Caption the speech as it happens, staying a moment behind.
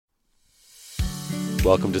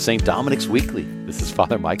Welcome to St. Dominic's Weekly. This is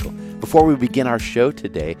Father Michael. Before we begin our show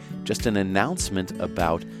today, just an announcement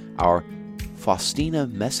about our Faustina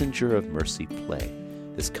Messenger of Mercy play.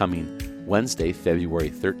 This coming Wednesday, February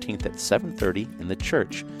 13th at 7:30 in the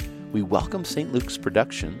church, we welcome St. Luke's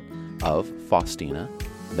production of Faustina,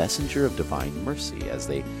 Messenger of Divine Mercy, as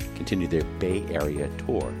they continue their Bay Area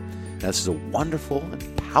tour. Now, this is a wonderful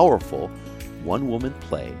and powerful one-woman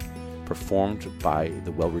play performed by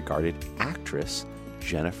the well-regarded actress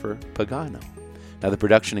Jennifer Pagano. Now, the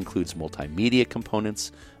production includes multimedia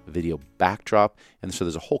components, a video backdrop, and so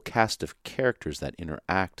there's a whole cast of characters that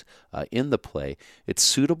interact in the play. It's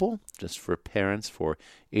suitable just for parents for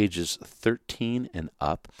ages 13 and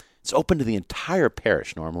up. It's open to the entire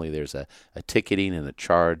parish. Normally there's a ticketing and a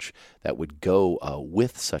charge that would go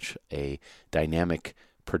with such a dynamic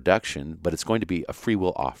production, but it's going to be a free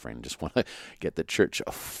will offering. Just want to get the church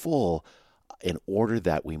full in order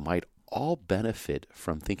that we might all benefit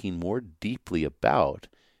from thinking more deeply about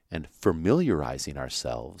and familiarizing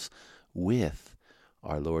ourselves with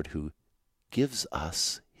our Lord who gives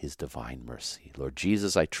us his divine mercy. Lord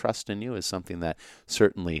Jesus, I trust in you is something that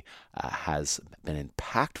certainly has been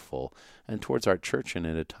impactful and towards our church, and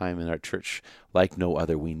at a time in our church like no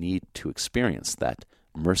other, we need to experience that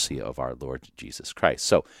mercy of our Lord Jesus Christ.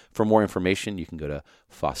 So for more information, you can go to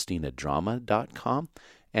faustinadrama.com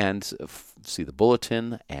and see the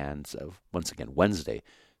bulletin. And once again, Wednesday,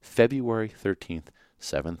 February 13th,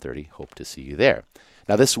 7:30. Hope to see you there.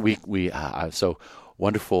 Now, this week we are so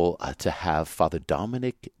wonderful to have Father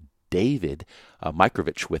Dominic David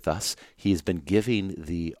Microvich with us. He's been giving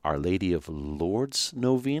the Our Lady of Lourdes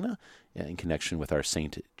novena in connection with our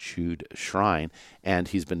St. Jude Shrine, and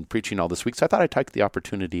he's been preaching all this week, so I thought I'd take the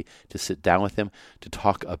opportunity to sit down with him to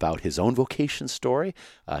talk about his own vocation story.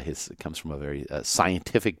 It comes from a very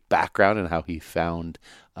scientific background and how he found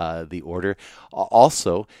the order.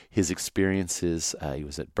 Also, his experiences, he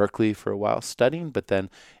was at Berkeley for a while studying, but then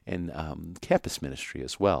in campus ministry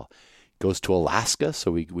as well. Goes to Alaska,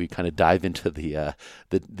 so we kind of dive into the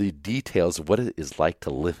details of what it is like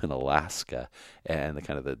to live in Alaska and the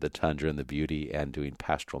kind of the tundra and the beauty and doing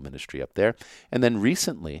pastoral ministry up there. And then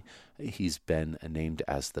recently, he's been named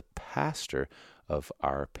as the pastor of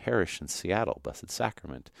our parish in Seattle, Blessed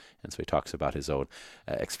Sacrament. And so he talks about his own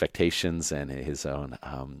expectations and his own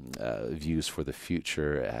views for the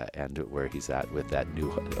future and where he's at with that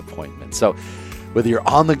new appointment. So whether you're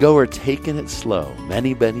on the go or taking it slow,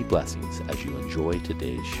 many, many blessings as you enjoy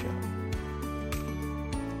today's show.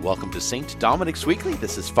 Welcome to St. Dominic's Weekly.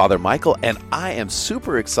 This is Father Michael, and I am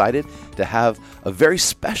super excited to have a very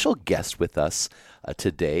special guest with us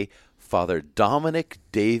today, Father Dominic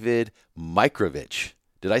David Microvich.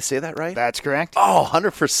 Did I say that right? That's correct. Oh,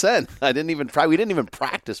 100%. I didn't even try. We didn't even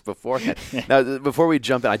practice beforehand. Now, before we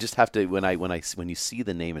jump in, I just have to, when you see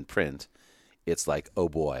the name in print, it's like, oh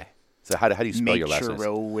boy. So how do you spell your last name?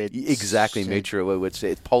 Meycherowicz. Exactly, Meycherowicz.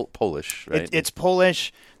 It's Polish, right? It's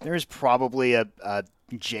Polish. There's probably a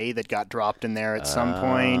J that got dropped in there at some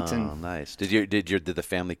point. Oh, nice. Did the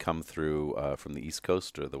family come through from the East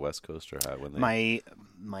Coast or the West Coast, or how?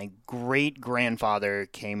 My great grandfather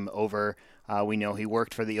came over. We know he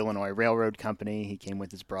worked for the Illinois Railroad Company. He came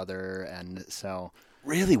with his brother, and so.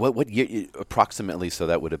 Really, what year approximately? So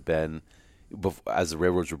that would have been as the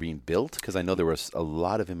railroads were being built, because I know there was a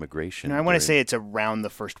lot of immigration. I want to say it's around the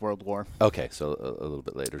First World War. Okay, so a little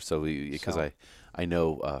bit later. So because I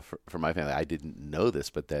know for my family, I didn't know this,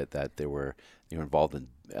 but that they were involved in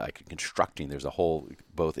constructing. There's a whole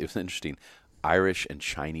both. It was interesting. Irish and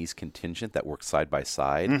Chinese contingent that worked side by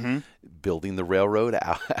side, building the railroad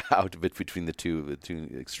out between the two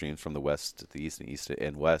extremes from the west to the east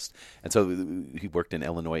and west. And so he worked in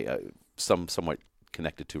Illinois, somewhat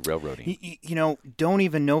connected to railroading. Don't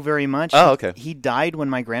even know very much. Oh, okay. He died when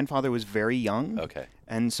my grandfather was very young. Okay.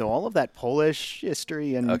 And so all of that Polish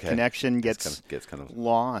history and connection gets kind of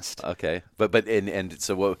lost. Okay. But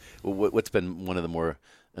so what's been one of the more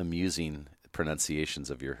amusing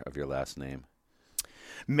pronunciations of your last name?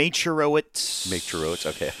 Meycherowicz. Meycherowicz.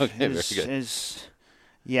 Okay. Very good.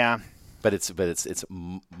 Yeah. But it's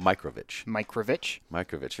Microvich.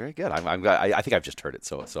 Microvich. Very good. I think I've just heard it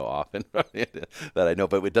so often that I know.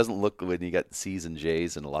 But it doesn't look when you got C's and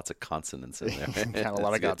J's and lots of consonants in there. Got a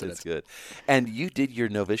lot of consonants. It's good. And you did your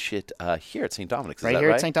novitiate here at St. Dominic's. Right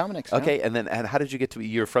here at St. Dominic's. Okay. Yeah. And how did you get to?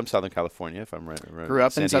 You're from Southern California, if I'm right. Grew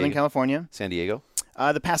up in Southern California. San Diego.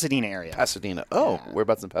 The Pasadena area. Pasadena. Oh, yeah.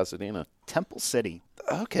 Whereabouts in Pasadena? Temple City.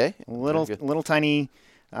 Okay. Little tiny,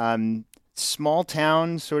 small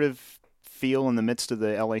town sort of feel in the midst of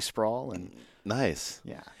the LA sprawl. And nice.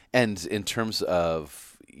 Yeah. And in terms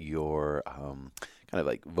of your kind kind of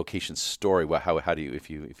like vocation story. How do you, if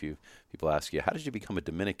people ask you, how did you become a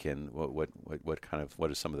Dominican? What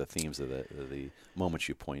are some of the themes of the moments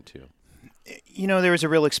you point to? There was a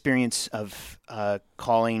real experience of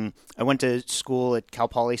calling. I went to school at Cal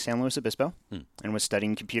Poly San Luis Obispo and was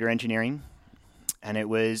studying computer engineering. And it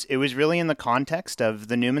was really in the context of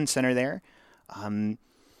the Newman Center there,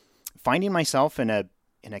 finding myself in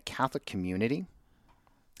a Catholic community,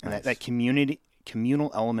 and nice. that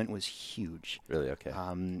communal element was huge. Really, okay.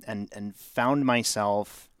 And found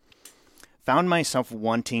myself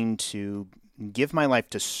wanting to give my life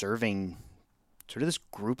to serving sort of this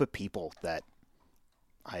group of people that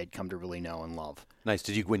I had come to really know and love. Nice.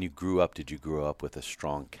 When you grew up, did you grow up with a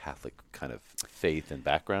strong Catholic kind of faith and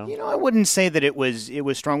background? I wouldn't say that it was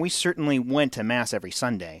strong. We certainly went to Mass every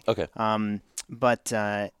Sunday. Okay. But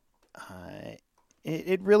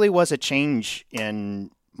it really was a change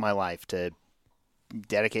in my life to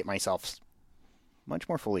dedicate myself much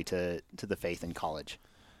more fully to the faith in college.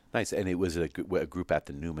 Nice. And it was a group at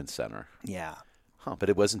the Newman Center. Yeah. Huh, but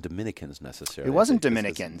it wasn't Dominicans necessarily. It wasn't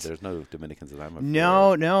Dominicans. There's no Dominicans that I'm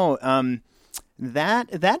aware No. of.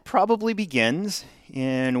 That probably begins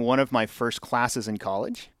in one of my first classes in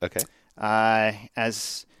college. Okay.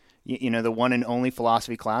 As the one and only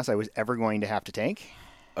philosophy class I was ever going to have to take.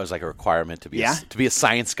 It was like a requirement to be a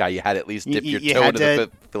science guy. You had to at least dip your you toe into had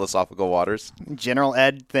the philosophical waters. General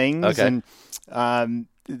ed things. Okay. And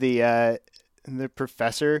the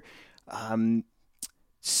professor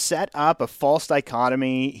set up a false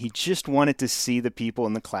dichotomy. He just wanted to see the people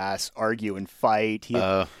in the class argue and fight. He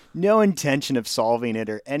had no intention of solving it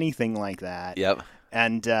or anything like that. Yep.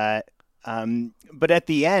 And but at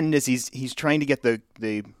the end, as he's trying to get the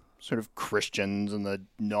sort of Christians and the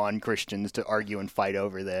non-Christians to argue and fight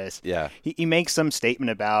over this, Yeah. he makes some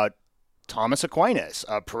statement about Thomas Aquinas,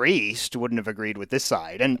 a priest, wouldn't have agreed with this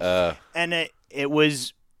side. And it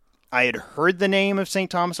was, I had heard the name of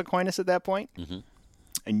St. Thomas Aquinas at that point. Mm-hmm.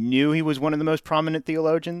 I knew he was one of the most prominent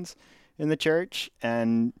theologians in the church,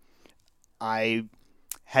 and I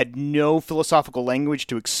had no philosophical language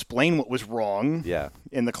to explain what was wrong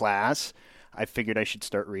in the class. I figured I should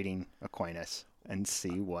start reading Aquinas and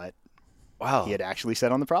see what he had actually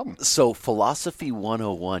said on the problem. So Philosophy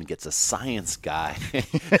 101 gets a science guy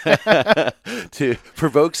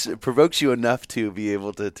provokes you enough to be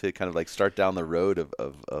able to kind of like start down the road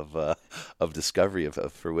of discovery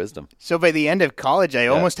for wisdom. So by the end of college, I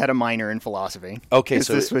almost had a minor in philosophy. Okay,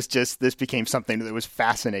 so this became something that was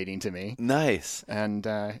fascinating to me. Nice. And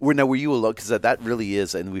were you alone? Because that really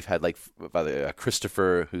is, and we've had like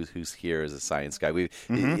Christopher, who's here as a science guy.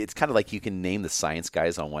 It's kind of like you can name the science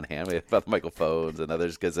guys on one hand. We have Father Michael Phones and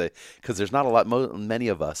others because there's not a lot. Many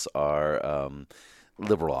of us are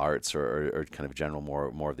liberal arts or kind of general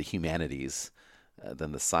more of the humanities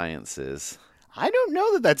than the sciences. I don't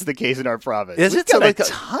know that that's the case in our province. Is We've it? got a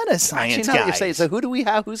ton of science guys. You're saying, so who do we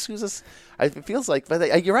have? Who's it feels like,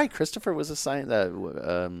 but you're right. Christopher was a science.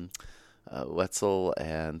 Wetzel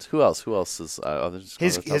and who else? Who else is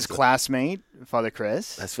his classmate, Father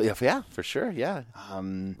Chris? Yeah, for sure. Yeah.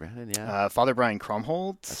 Brandon, Father Brian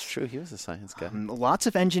Krumholtz. That's true. He was a science guy. Lots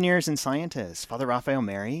of engineers and scientists. Father Raphael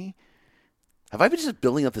Mary. Have I been just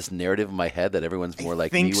building up this narrative in my head that everyone's more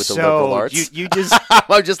like me with so. the liberal arts? You just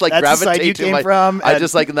I'm just like that's gravitating the side you to came my. From, I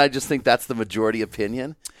just think that's the majority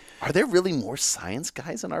opinion. Are there really more science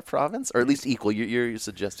guys in our province, or at least equal? You're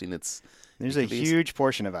suggesting it's. There's a huge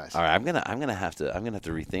portion of us. All right, I'm gonna have to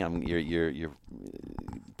rethink. You're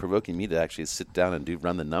provoking me to actually sit down and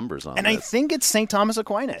run the numbers on. And this. I think it's St. Thomas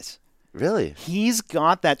Aquinas. Really? He's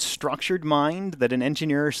got that structured mind that an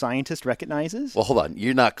engineer or scientist recognizes. Well, hold on.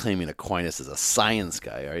 You're not claiming Aquinas is a science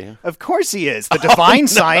guy, are you? Of course he is. The divine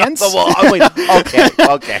science. Well, wait.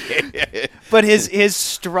 Okay. But his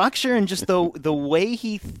structure and just the way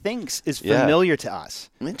he thinks is familiar to us.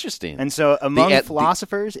 Interesting. And so among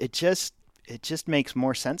philosophers, it just makes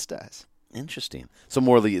more sense to us. Interesting. So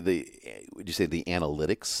more would you say the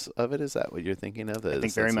analytics of it? Is that what you're thinking of? I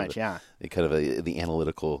think very much, yeah. Kind of the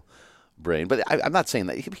analytical brain. But I'm not saying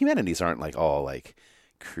that humanities aren't like all like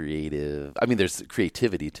creative. I mean, there's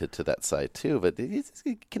creativity to that side too, but you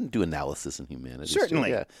can do analysis in humanities. Certainly.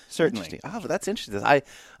 Too. Yeah. Certainly. But that's interesting.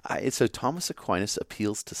 So Thomas Aquinas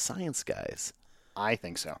appeals to science guys. I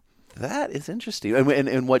think so. That is interesting.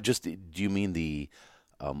 And what do you mean the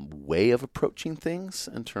way of approaching things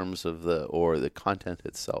in terms of the content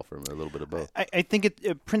itself, or a little bit of both? I think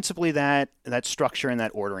it principally that structure and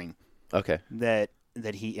that ordering. Okay.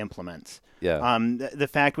 That he implements. Yeah. The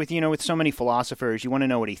fact with so many philosophers, you want to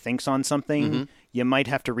know what he thinks on something. Mm-hmm. You might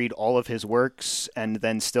have to read all of his works and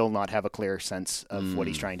then still not have a clear sense of what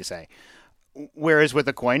he's trying to say. Whereas with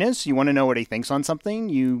Aquinas, you want to know what he thinks on something,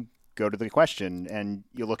 you go to the question and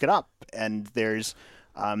you look it up. And there's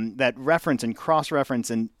that reference and cross-reference,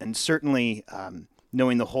 and certainly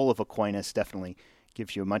knowing the whole of Aquinas definitely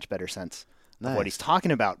gives you a much better sense of what he's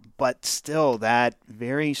talking about. But still, that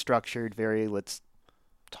very structured, let's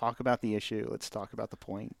talk about the issue, let's talk about the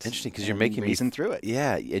point. Interesting, because you're making me reason through it.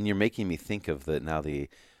 Yeah, and you're making me think of the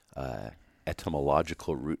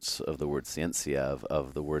etymological roots of the word scientia,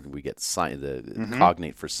 of the word we get the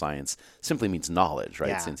cognate for science simply means knowledge,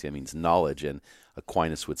 right? Scientia means knowledge, and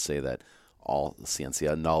Aquinas would say that all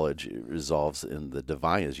scientia, knowledge, resolves in the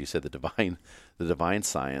divine, as you said, the divine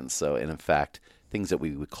science. So, and in fact, things that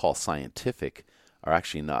we would call scientific are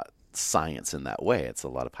actually not science in that way. It's a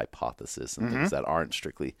lot of hypothesis and things that aren't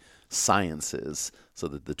strictly sciences. So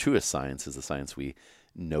that the truest science is the science we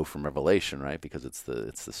know from Revelation, right? Because it's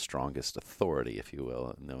the strongest authority, if you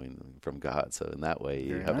will, knowing from God. So in that way,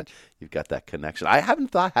 you've got that connection. I hadn't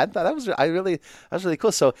thought that was really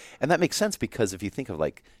cool. So, and that makes sense, because if you think of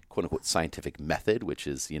like quote unquote scientific method, which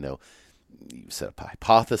is, you set up a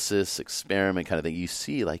hypothesis, experiment kind of thing, you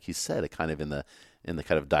see, like you said, it kind of in the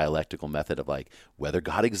kind of dialectical method of like whether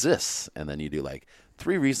God exists, and then you do like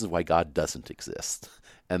 3 reasons why God doesn't exist.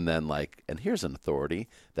 And then and here's an authority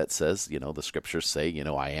that says, the scriptures say,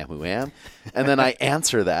 I am who am. And then I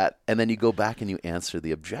answer that. And then you go back and you answer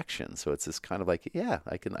the objection. So it's this kind of like,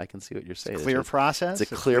 I can see what you're saying. It's a clear process.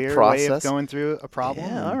 It's a clear process. Way of going through a problem.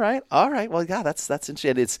 Yeah, all right. Well, yeah, that's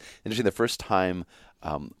interesting. And it's interesting. The first time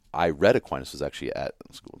I read Aquinas was actually at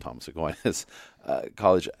School of Thomas Aquinas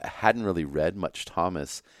College. I hadn't really read much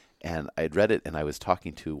Thomas. And I'd read it, and I was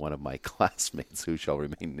talking to one of my classmates, who shall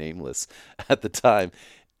remain nameless, at the time,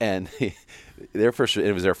 and it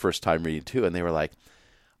was their first time reading too, and they were like,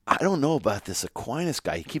 "I don't know about this Aquinas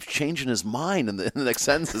guy. He keeps changing his mind in the next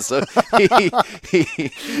sentences." So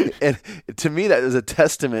and to me, that is a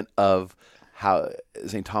testament of how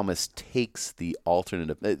St. Thomas takes the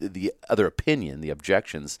the other opinion, the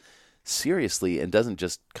objections, seriously, and doesn't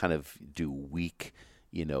just kind of do weak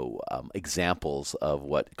examples of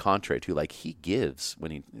what contrary to, like he gives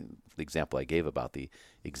the example I gave about the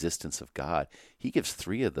existence of God, he gives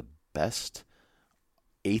 3 of the best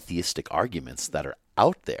atheistic arguments that are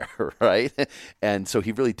out there, right? And so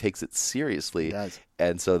he really takes it seriously. He does.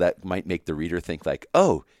 And so that might make the reader think like,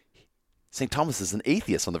 oh, St. Thomas is an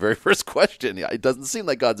atheist on the very first question. It doesn't seem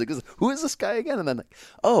like God's exists. Who is this guy again? And then,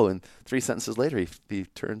 and 3 sentences later, he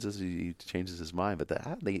changes his mind. But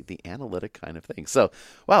the analytic kind of thing. So,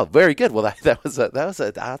 wow, very good. Well, I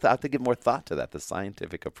have to give more thought to that. The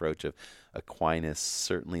scientific approach of Aquinas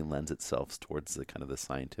certainly lends itself towards the kind of the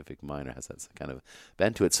scientific mind, or has that kind of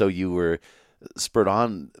bent to it. So you were spurred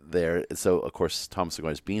on there. So, of course, Thomas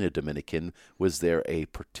Aquinas being a Dominican, was there a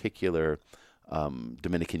particular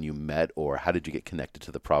Dominican you met, or how did you get connected to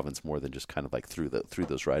the province more than just kind of like through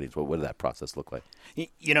those writings? What did that process look like? I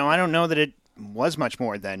don't know that it was much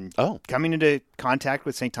more than coming into contact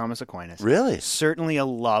with St. Thomas Aquinas. Really? Certainly a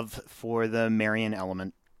love for the Marian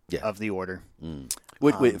element of the order. Mm.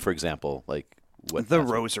 Wait, for example, like what? The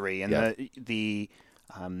Rosary and the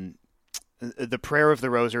prayer of the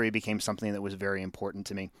Rosary became something that was very important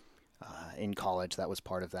to me in college. That was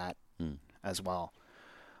part of that as well.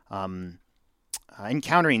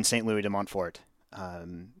 Encountering St. Louis de Montfort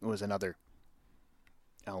was another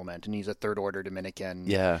element, and he's a third order Dominican.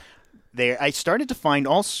 Yeah. I started to find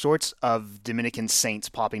all sorts of Dominican saints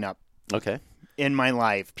popping up. Okay. In my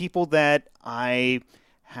life, people that I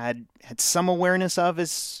had some awareness of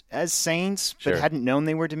as saints, but hadn't known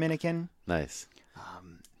they were Dominican. Nice.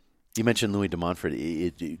 You mentioned Louis de Montfort.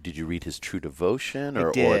 Did you read his True Devotion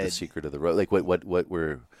or The Secret of the Rose? Like what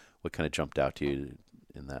kind of jumped out to you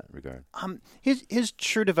in that regard? His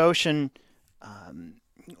True Devotion,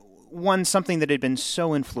 something that had been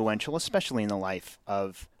so influential, especially in the life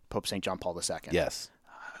of Pope St. John Paul II. Yes.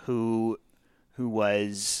 Who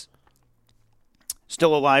was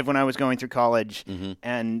still alive when I was going through college,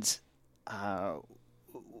 and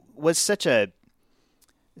was such a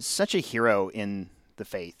hero in the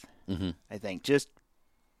faith. I think just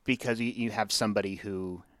because you have somebody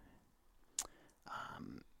who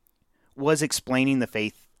was explaining the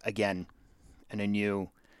faith again and anew,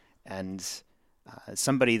 and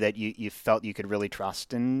somebody that you felt you could really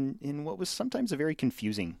trust in what was sometimes a very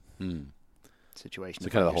confusing situation. So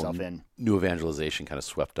kind of the whole in. new evangelization kind of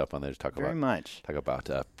swept up on there. Talk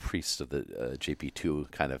about priests of the JP2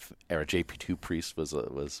 kind of era. JP2 priest was a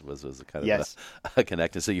kind of a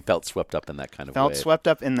connected. So you felt swept up in that kind of way. Swept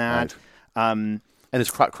up in that. Right. And it's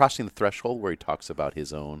crossing the threshold, where he talks about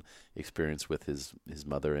his own experience with his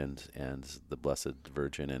mother and the Blessed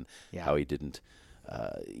Virgin, and how he didn't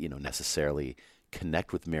necessarily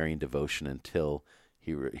connect with Marian devotion until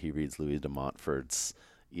he reads Louis de Montfort's,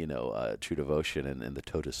 True Devotion and the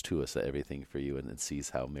Totus Tuus, everything for you, and then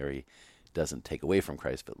sees how Mary doesn't take away from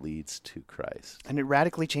Christ but leads to Christ. And it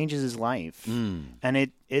radically changes his life.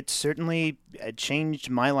 And it certainly changed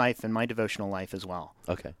my life and my devotional life as well.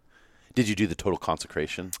 Okay. Did you do the total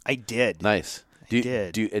consecration? I did. Nice. Do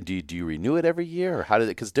you renew it every year, or how did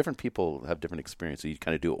it? Because different people have different experiences. So you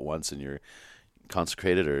kind of do it once and you're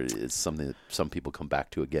consecrated, or is something that some people come back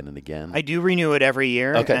to again and again? I do renew it every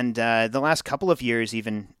year. Okay. And the last couple of years,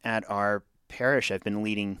 even at our parish, I've been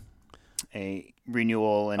leading a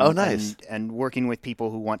renewal and nice. and working with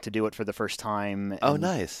people who want to do it for the first time.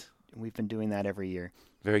 Nice. We've been doing that every year.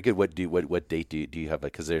 Very good. What date do you have?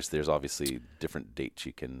 Because there's obviously different dates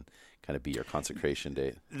you can kind of be your consecration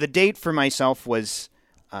date. The date for myself was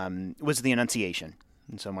the Annunciation,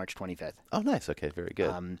 and so March 25th. Oh, nice. Okay, very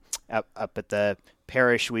good. Up at the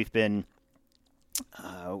parish, we've been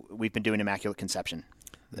doing Immaculate Conception,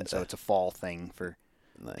 and so it's a fall thing for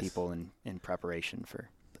people in preparation for.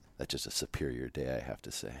 That's just a superior day, I have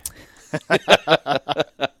to say.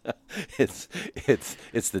 It's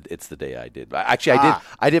the day I did. Actually,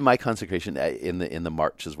 I did my consecration in the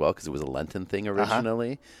March as well, because it was a Lenten thing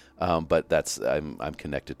originally. But I'm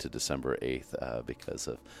connected to December 8th because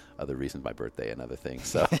of other reasons, my birthday and other things.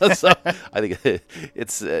 So I think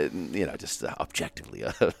it's just objectively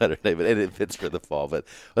a better day, but it fits for the fall. But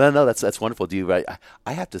no, that's wonderful.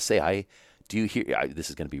 I have to say do you hear? This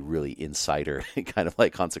is going to be really insider kind of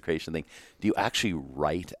like consecration thing. Do you actually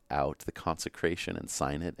write out the consecration and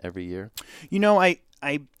sign it every year? I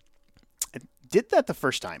did that the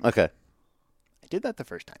first time. Okay. I did that the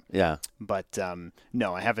first time. Yeah. But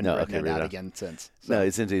no, I haven't written it out again since. So. No,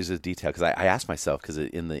 it's a detail, because I asked myself, because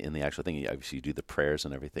in the actual thing, obviously you do the prayers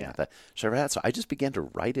and everything. I thought, should I write it? So I just began to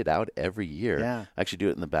write it out every year. Yeah. I actually do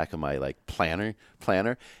it in the back of my planner.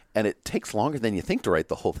 And it takes longer than you think to write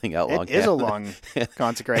the whole thing out. It is a long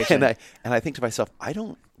consecration. And I think to myself, I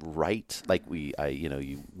don't write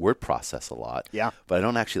you word process a lot. Yeah. But I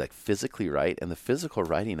don't actually physically write. And the physical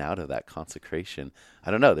writing out of that consecration,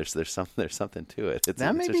 I don't know. There's something to it.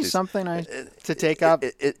 That may be something to take up.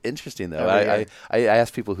 Interesting though. I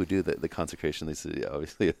ask people who do the consecration. They say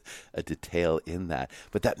obviously a detail in that,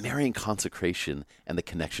 but that Marian consecration and the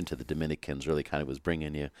connection to the Dominicans really kind of was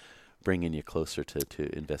bringing you closer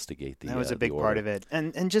to investigate the. That was a big part of it,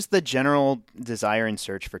 and just the general desire and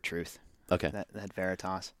search for truth. Okay. That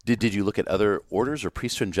Veritas. Did you look at other orders or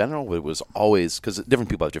priesthood in general? It was always, because different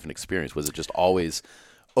people have different experience. Was it just always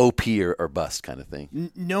OP or bust kind of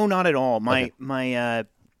thing? No, not at all. My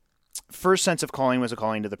first sense of calling was a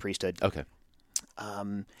calling to the priesthood. Okay.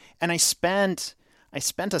 And I spent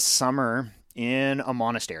a summer in a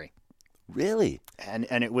monastery. Really? And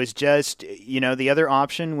it was just, the other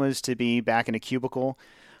option was to be back in a cubicle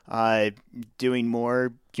doing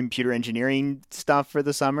more computer engineering stuff for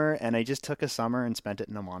the summer, and I just took a summer and spent it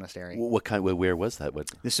in a monastery. Where was that?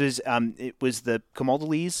 This was it was the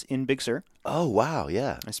Camaldolese in Big Sur. Oh wow,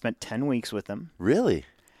 yeah. I spent 10 weeks with them. Really?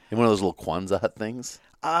 In one of those little Kwanzaa hut things?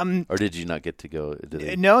 Or did you not get to go?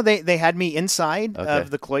 No, they had me inside of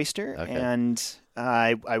the cloister, and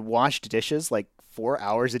I washed dishes 4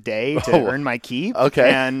 hours a day to earn my keep.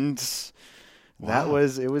 Okay. And it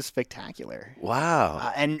was spectacular.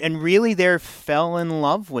 Wow. And really there fell in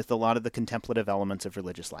love with a lot of the contemplative elements of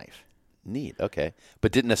religious life. Neat. Okay.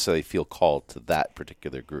 But didn't necessarily feel called to that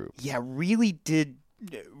particular group. Yeah,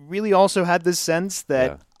 really also had this sense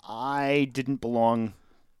that I didn't belong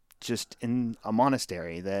just in a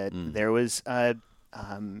monastery, that there was a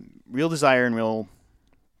real desire and real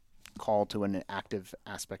call to an active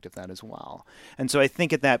aspect of that as well. And so I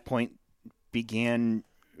think at that point began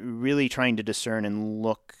really trying to discern and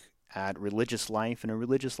look at religious life, and a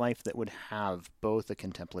religious life that would have both a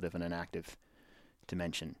contemplative and an active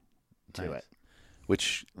dimension to it.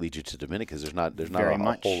 Which leads you to Dominicans. There's not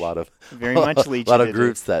a whole lot of very much leads a lot you of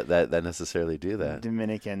groups that necessarily do that.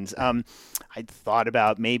 Dominicans. I thought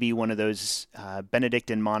about maybe one of those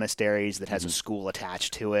Benedictine monasteries that has a school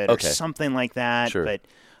attached to it, or something like that. Sure. But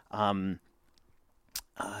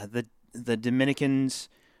the Dominicans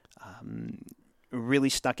really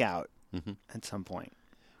stuck out at some point.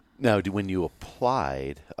 Now, when you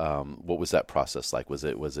applied, what was that process like? Was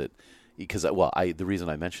it because the reason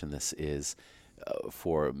I mention this is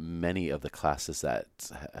for many of the classes that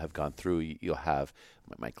have gone through, you'll have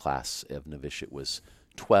my class of novitiate was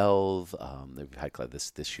 12. They've had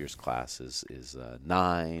this year's class is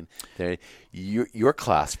 9. Your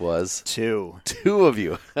class was 2. 2 of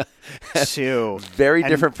you. 2. Very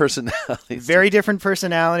different personalities. Very different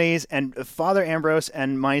personalities. And Father Ambrose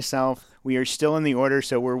and myself We are still in the order,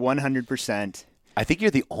 so we're 100%. I think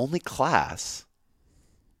you're the only class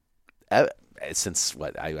since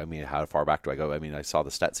what? I mean, how far back do I go? I mean, I saw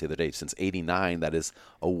the stats the other day. Since '89, that is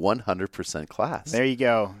a 100% class. There you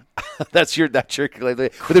go. That's your. But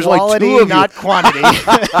there's quality, only two of not you. Quantity.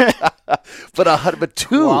 but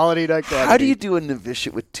two. Quality, not quantity. How do you do a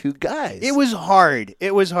novitiate with two guys? It was hard.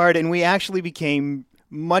 And we actually became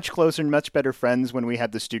much closer and much better friends when we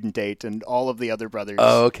had the student date and all of the other brothers.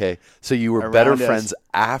 Oh, okay. So you were better friends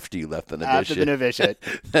after you left the novitiate. After the novitiate.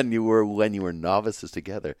 than you were when you were novices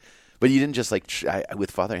together. But you didn't just with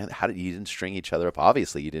Father. You didn't string each other up?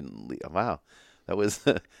 Obviously, you didn't. Wow, that was.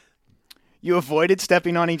 You avoided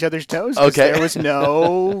stepping on each other's toes. Okay, there was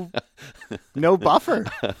no buffer.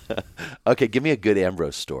 Okay, give me a good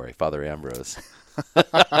Ambrose story, Father Ambrose,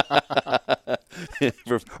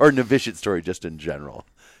 or novitiate story, just in general,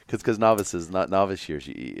 because novice years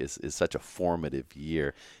is such a formative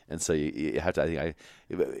year, and so you have to. I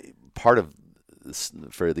think part of.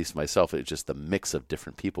 For at least myself, it's just the mix of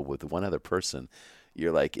different people with one other person.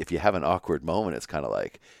 You're like, if you have an awkward moment, it's kind of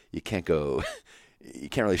like you can't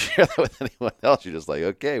really share that with anyone else. You're just like,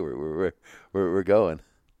 okay, we're going.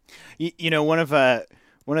 One of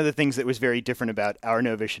the things that was very different about our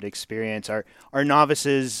novitiate experience, our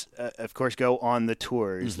novices, of course, go on the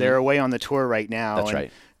tours. Mm-hmm. They're away on the tour right now. That's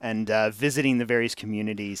right. And visiting the various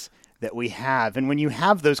communities that we have. And when you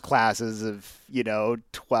have those classes of,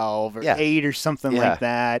 12 or 8 or something like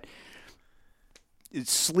that,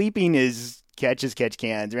 sleeping is catch as catch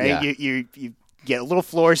cans, right? Yeah. You get a little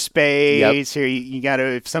floor space, or you got to,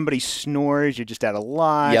 if somebody snores, you're just out of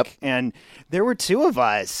luck. Yep. And there were two of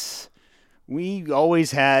us. We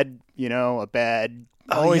always had, a bed,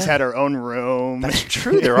 always had our own room. That's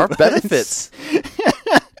true. There are benefits.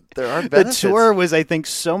 There are benefits. The tour was, I think,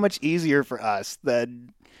 so much easier for us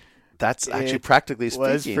than that's actually practically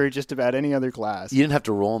speaking. Was for just about any other class. You didn't have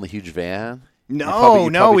to roll in the huge van?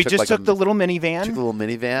 No, we just took the little minivan. Took the little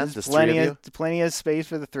minivan, just plenty of space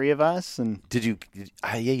for the three of us. And did you? You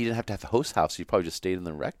didn't have to have a host house. You probably just stayed in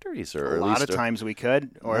the rectories, or a lot of times we could.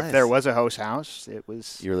 Or nice. If there was a host house, it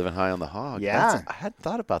was. You were living high on the hog. Yeah, I hadn't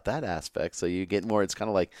thought about that aspect. So you get more. It's kind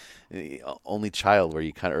of like only child, where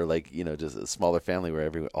you kind of, or like just a smaller family where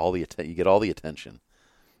you get all the attention.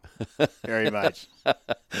 Very much.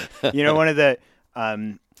 One of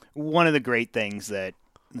the great things that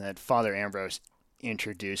Father Ambrose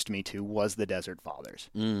introduced me to was the Desert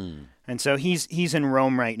Fathers. Mm. And so he's in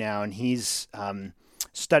Rome right now, and he's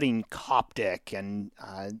studying Coptic and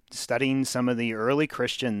studying some of the early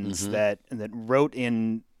Christians that wrote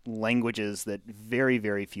in languages that very,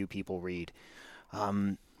 very few people read.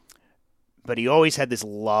 But he always had this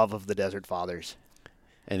love of the Desert Fathers.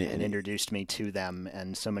 And introduced me to them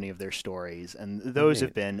and so many of their stories, and those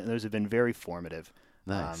have been very formative.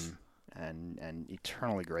 Nice. And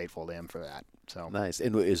eternally grateful to him for that. So nice.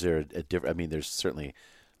 And is there a different? I mean, there's certainly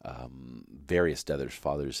various Desert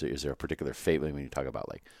Fathers. Is there a particular favorite when you talk about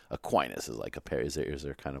like Aquinas is like a pair? Is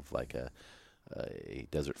there kind of like a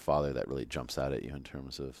Desert Father that really jumps out at you in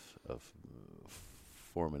terms of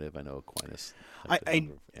formative? I know Aquinas.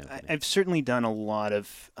 I've certainly done a lot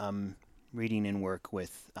of reading and work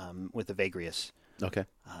with Evagrius,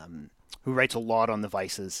 who writes a lot on the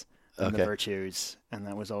vices and the virtues, and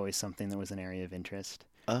that was always something that was an area of interest.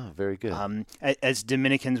 Oh, very good. As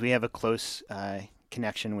Dominicans, we have a close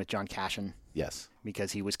connection with John Cassian. Yes,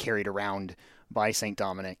 because he was carried around by Saint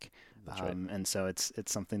Dominic, that's right. And so it's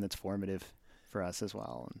something that's formative for us as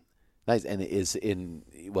well. Nice, and it is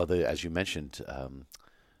as you mentioned.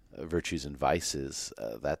 Virtues and vices,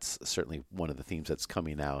 that's certainly one of the themes that's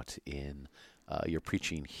coming out in your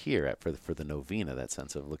preaching here for the novena, that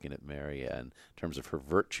sense of looking at Mary in terms of her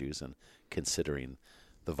virtues and considering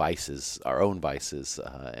the vices, our own vices,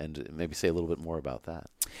 and maybe say a little bit more about that.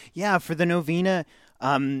 Yeah, for the novena,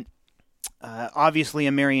 obviously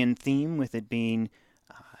a Marian theme, with it being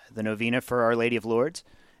the novena for Our Lady of Lourdes,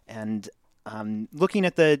 and looking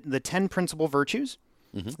at the 10 principal virtues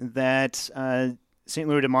that St.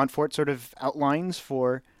 Louis de Montfort sort of outlines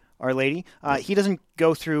for Our Lady. He doesn't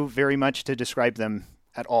go through very much to describe them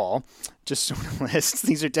at all, just sort of lists,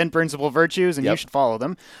 these are 10 principal virtues and you should follow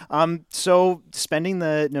them. So spending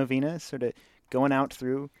the novena sort of going out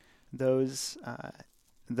through those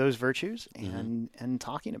virtues and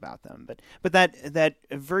talking about them. But that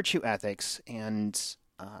virtue ethics and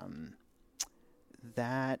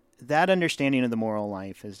that understanding of the moral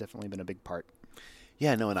life has definitely been a big part.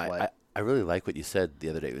 Yeah, no, and I really like what you said the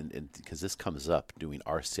other day, because this comes up doing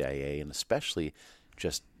RCIA, and especially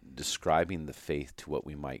just describing the faith to what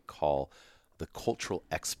we might call the cultural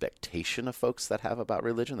expectation of folks that have about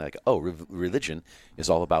religion. They're like, oh, religion is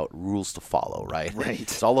all about rules to follow, right? Right.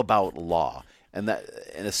 It's all about law. And that,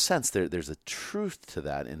 in a sense, there's a truth to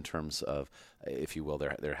that in terms of, if you will,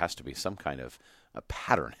 there has to be some kind of a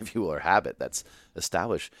pattern, if you will, or habit that's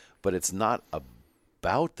established. But it's not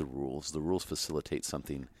about the rules. The rules facilitate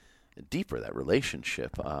something deeper, that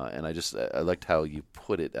relationship. And I liked how you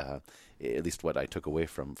put it, at least what I took away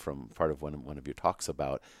from part of one of your talks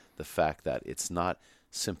about the fact that it's not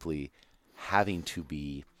simply having to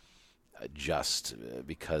be just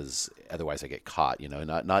because otherwise I get caught,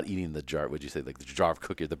 not eating the jar, would you say, like the jar of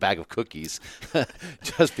cookies, the bag of cookies,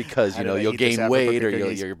 just because, you'll gain weight or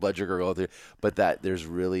your blood sugar will go through, but that there's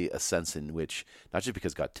really a sense in which, not just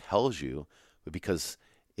because God tells you, but because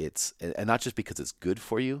and not just because it's good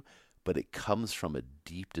for you, but it comes from a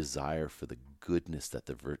deep desire for the goodness that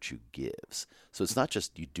the virtue gives. So it's not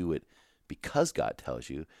just you do it because God tells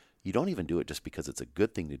you. You don't even do it just because it's a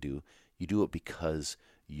good thing to do. You do it because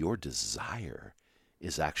your desire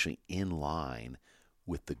is actually in line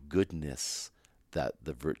with the goodness that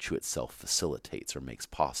the virtue itself facilitates or makes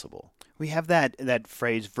possible. We have that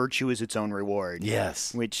phrase, virtue is its own reward.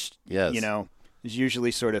 Yes. Which, is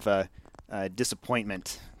usually sort of a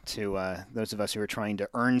disappointment to those of us who are trying to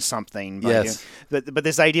earn something. Yes. But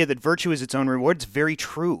this idea that virtue is its own reward is very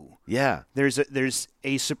true. Yeah. There's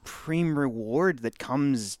a supreme reward that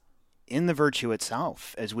comes in the virtue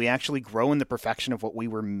itself as we actually grow in the perfection of what we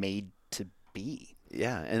were made to be.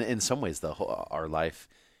 Yeah, and in some ways, our life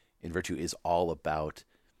in virtue is all about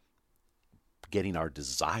getting our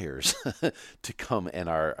desires to come and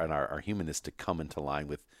our humanness to come into line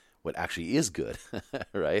with what actually is good,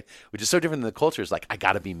 right? Which is so different than the culture. It's like, I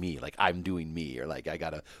got to be me, like I'm doing me, or like I got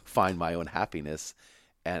to find my own happiness.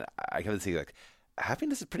 And I kind of think like,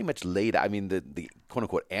 happiness is pretty much laid. I mean, the quote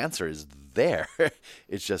unquote answer is there.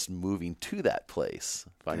 It's just moving to that place,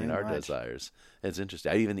 finding our desires. It's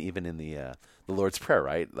interesting. Even in the Lord's Prayer,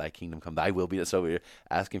 right? Thy kingdom come, thy will be. So we're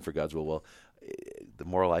asking for God's will. Well, the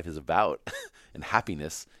moral life is about, and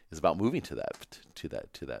happiness is about moving to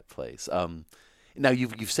that place. Now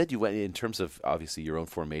you've said you went in terms of obviously your own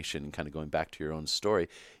formation, kind of going back to your own story.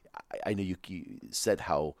 I know you said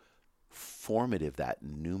how formative that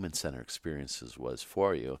Newman Center experiences was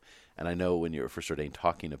for you. And I know when you were first ordained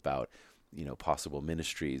talking about, possible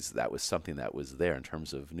ministries, that was something that was there in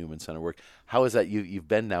terms of Newman Center work. How is that you've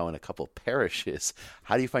been now in a couple of parishes?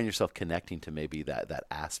 How do you find yourself connecting to maybe that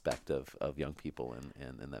aspect of young people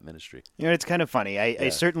and that ministry? It's kind of funny. I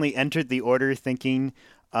certainly entered the order thinking,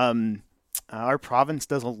 our province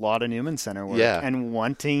does a lot of Newman Center work, and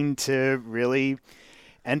wanting to really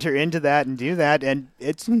enter into that and do that, and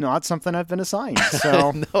it's not something I've been assigned.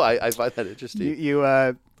 So no, I find that interesting.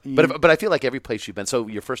 But I feel like every place you've been. So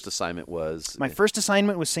your first assignment was my first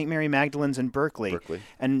assignment was St. Mary Magdalene's in Berkeley.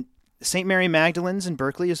 And St. Mary Magdalene's in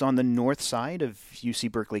Berkeley is on the north side of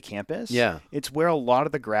UC Berkeley campus. Yeah, it's where a lot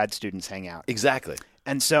of the grad students hang out. Exactly.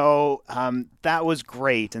 And so that was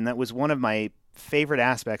great, and that was one of my favorite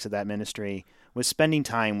aspects of that ministry. Was spending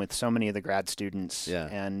time with so many of the grad students,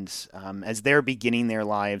 and as they're beginning their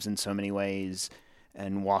lives in so many ways,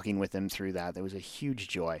 and walking with them through that, there was a huge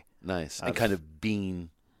joy. Nice, and kind of being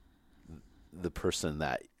the person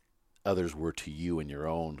that others were to you in your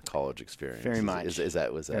own college experience. Very much. Was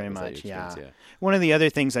that your experience? Yeah. One of the other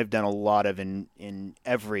things I've done a lot of in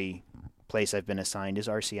every place I've been assigned is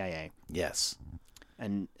RCIA. Yes,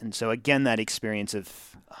 and so again, that experience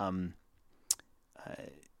of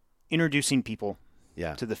introducing people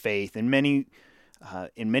to the faith in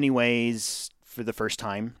many ways for the first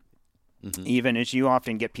time. Mm-hmm. Even as you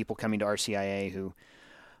often get people coming to RCIA who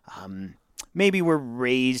maybe were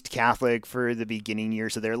raised Catholic for the beginning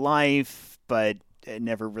years of their life, but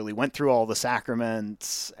never really went through all the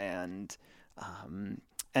sacraments, and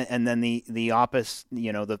then the opposite,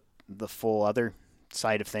 the full other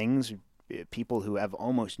side of things. People who have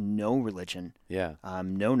almost no religion,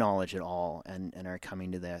 no knowledge at all, and are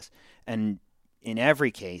coming to this. And in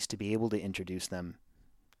every case, to be able to introduce them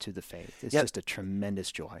to the faith is just a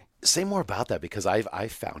tremendous joy. Say more about that, because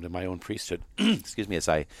I've found in my own priesthood, excuse me, as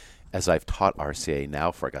I've taught RCA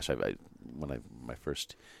now for, my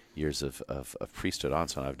first years of priesthood on,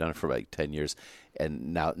 so I've done it for like 10 years,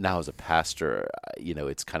 and now as a pastor,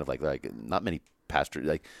 it's kind of like not many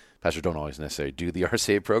pastors don't always necessarily do the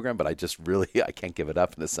RCA program, but I can't give it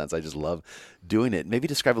up in a sense. I just love doing it. Maybe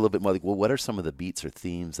describe a little bit more, what are some of the beats or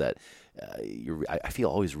themes that I feel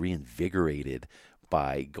always reinvigorated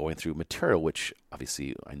by going through material, which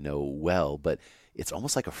obviously I know well, but it's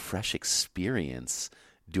almost like a fresh experience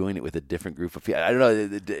doing it with a different group of people. I don't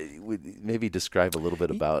know. Maybe describe a little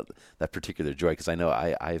bit about that particular joy, because I know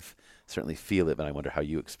I've certainly feel it, but I wonder how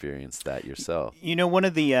you experienced that yourself.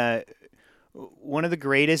 One of the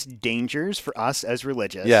greatest dangers for us as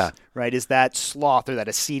religious, right, is that sloth or that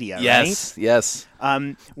acedia, right? Yes.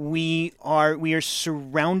 We are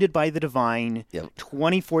surrounded by the divine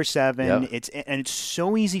 24/7. It's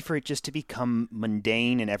so easy for it just to become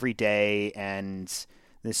mundane and everyday, and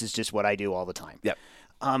this is just what I do all the time. Yep.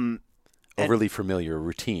 Overly familiar,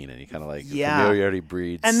 routine, and you kind of like familiarity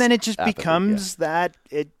breeds. And then it just becomes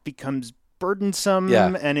burdensome,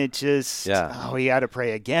 and it just we got to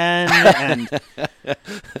pray again, and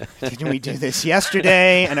didn't we do this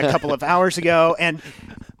yesterday and a couple of hours ago, and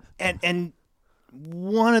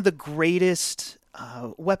one of the greatest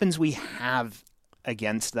weapons we have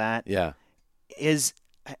against that is,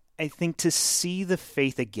 I think, to see the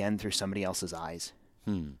faith again through somebody else's eyes.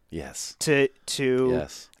 Yes.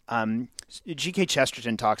 G.K.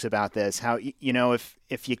 Chesterton talks about this, how,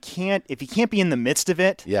 if you can't be in the midst of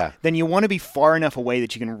it, then you want to be far enough away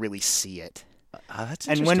that you can really see it. That's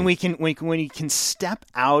and when we can step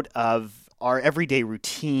out of our everyday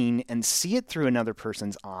routine and see it through another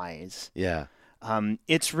person's eyes,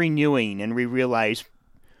 it's renewing, and we realize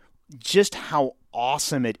just how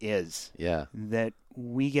awesome it is that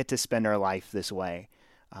we get to spend our life this way.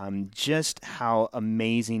 Just how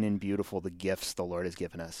amazing and beautiful the gifts the Lord has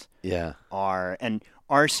given us are. And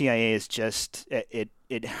RCIA is just,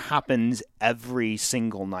 it happens every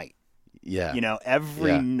single night.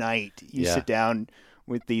 Every night you sit down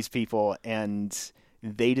with these people and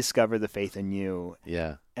they discover the faith in you.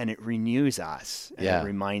 And it renews us. And it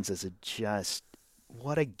reminds us of just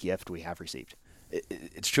what a gift we have received.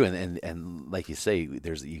 It's true. And like you say,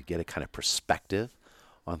 you get a kind of perspective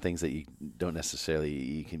on things that you don't necessarily,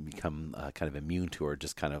 you can become kind of immune to, or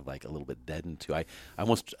just kind of like a little bit deadened to. I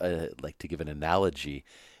almost like to give an analogy.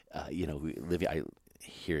 I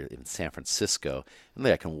here in San Francisco, and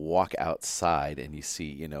I can walk outside and you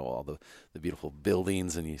see, all the beautiful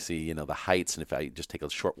buildings, and you see, the heights. And if I just take a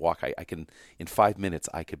short walk, I can, in 5 minutes,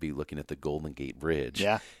 I could be looking at the Golden Gate Bridge.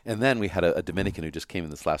 And then we had a Dominican who just came in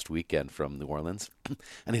this last weekend from New Orleans,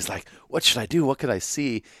 and he's like, "What should I do? What could I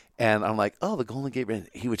see?" And I'm like, "Oh, the Golden Gate Bridge."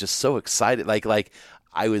 He was just so excited. Like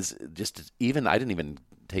I was just, I didn't even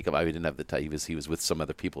take him. I didn't have the time. He was with some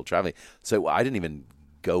other people traveling. So I didn't even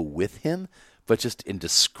go with him. But just in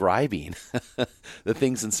describing the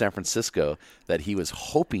things in San Francisco that he was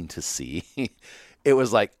hoping to see, it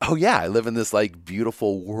was like, oh yeah, I live in this like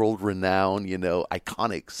beautiful, world-renowned,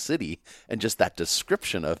 iconic city, and just that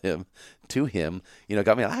description of him to him,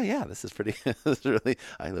 got me. Oh yeah, this is pretty.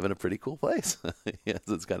 I live in a pretty cool place. Yes,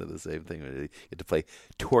 it's kind of the same thing. You get to play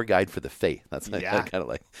tour guide for the faith. That's kind of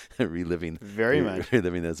like reliving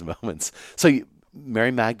those moments. So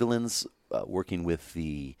Mary Magdalene's working with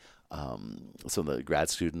the. Some of the grad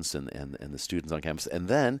students and the students on campus. And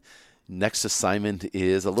then next assignment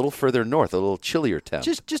is a little further north, a little chillier town.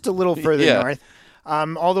 Just a little further north,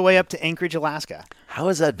 all the way up to Anchorage, Alaska. How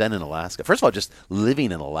has that been in Alaska? First of all, just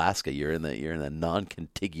living in Alaska, you're in a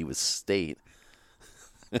non-contiguous state.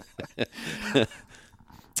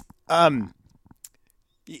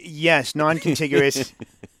 Yes, non-contiguous.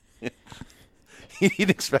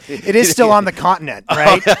 You'd expect it is still on the continent,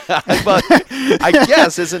 right? But I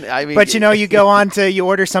guess isn't. I mean, but you go on you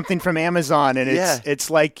order something from Amazon, and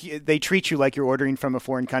it's like they treat you like you're ordering from a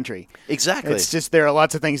foreign country. Exactly. It's just there are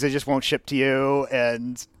lots of things that just won't ship to you,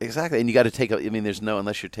 and exactly. And you got to take. There's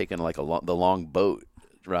unless you're taking like the long boat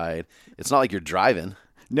ride. It's not like you're driving.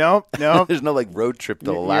 No. There's no like road trip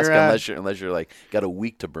to Alaska unless you're like got a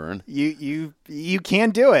week to burn. You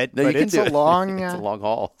can do it, but it's a long it's a long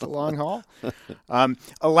haul. It's a long haul.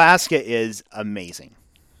 Alaska is amazing.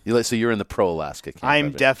 So you're in the pro Alaska camp.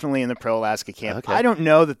 I'm definitely in the pro Alaska camp. Okay. I don't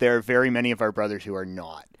know that there are very many of our brothers who are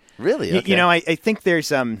not. Really? Okay. I think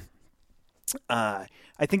there's I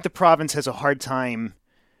think the province has a hard time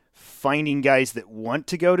finding guys that want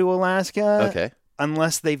to go to Alaska. Okay.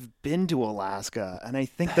 Unless they've been to Alaska. And I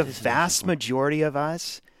think the vast majority of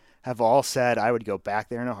us have all said, I would go back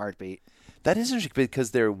there in a heartbeat. That is interesting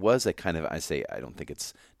because there was a kind of, I don't think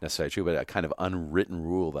it's necessarily true, but a kind of unwritten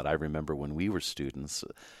rule that I remember when we were students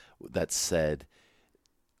that said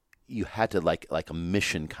you had to like a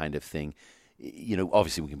mission kind of thing.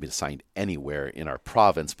 Obviously we can be assigned anywhere in our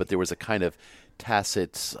province, but there was a kind of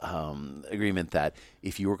tacit agreement that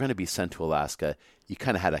if you were going to be sent to Alaska, you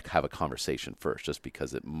kind of had to have a conversation first, just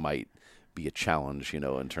because it might be a challenge,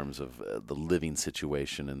 in terms of the living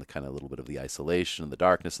situation and the kind of little bit of the isolation and the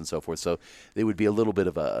darkness and so forth. So it would be a little bit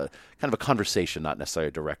of a kind of a conversation, not necessarily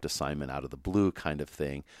a direct assignment out of the blue kind of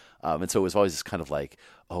thing. And so it was always kind of like,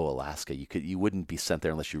 oh, Alaska, you wouldn't be sent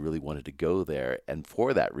there unless you really wanted to go there. And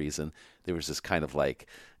for that reason, there was this kind of like,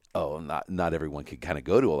 oh, not everyone could kind of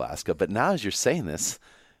go to Alaska. But now as you're saying this,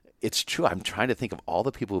 it's true. I'm trying to think of all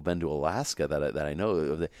the people who've been to Alaska that I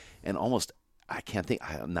know, and almost I can't think.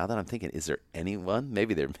 Now that I'm thinking, is there anyone?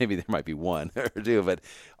 Maybe there might be one or two, but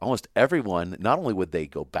almost everyone. Not only would they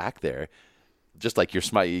go back there, just like your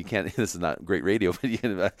smile, you can't. This is not great radio,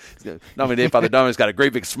 but Nominee Father Dominic's got a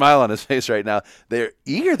great big smile on his face right now. They're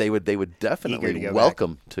eager. They would definitely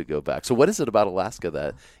welcome to go back. So, what is it about Alaska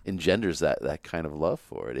that engenders that kind of love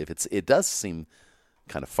for it? It does seem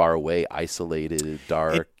kind of far away, isolated,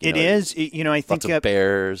 dark. It is. I think lots of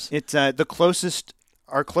bears. It's the closest.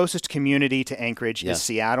 Our closest community to Anchorage is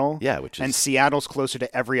Seattle. Yeah, and Seattle's closer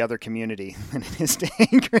to every other community than it is to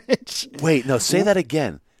Anchorage. Wait, no, say that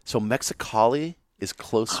again. So Mexicali is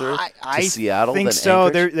closer to Seattle than Anchorage? I think so.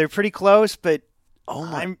 They're pretty close, but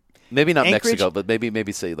maybe not Anchorage, Mexico, but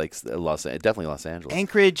maybe say like definitely Los Angeles.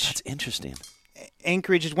 Anchorage. That's interesting.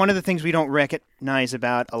 Anchorage is one of the things we don't recognize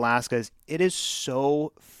about Alaska is it is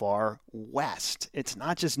so far west. It's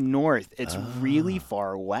not just north. It's really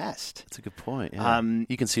far west. That's a good point. Yeah.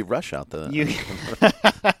 You can see Rush out the.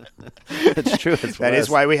 It's true. That is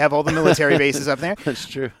why we have all the military bases up there. That's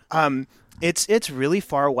true. It's really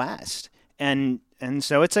far west, and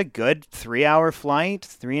so it's a good 3-hour flight,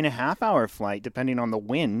 3.5-hour flight, depending on the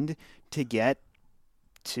wind, to get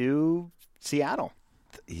to Seattle.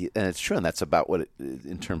 And it's true, and that's about what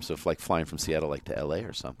in terms of like flying from Seattle like to LA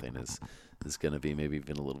or something is going to be maybe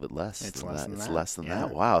even a little bit less. It's less than that. It's less than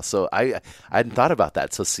that. Wow. So I hadn't thought about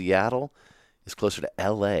that. So Seattle is closer to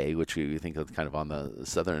LA, which we think of kind of on the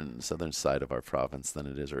southern side of our province than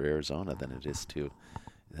it is, or Arizona than it is to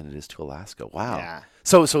Alaska. Wow. Yeah.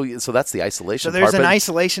 So that's the isolation. So there's part, an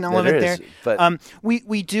isolation element there. But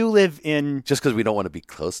we do live in just because we don't want to be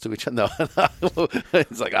close to each other. No,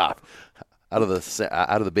 it's like out of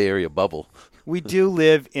the Bay Area bubble. We do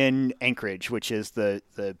live in Anchorage, which is the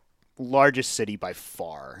largest city by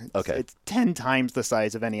far. It's 10 times the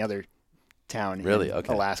size of any other town in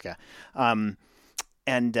Alaska. And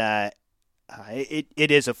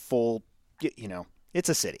it is a full, it's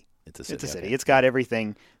a city. It's a city. Okay. It's got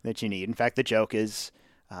everything that you need. In fact, the joke is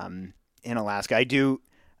in Alaska, I do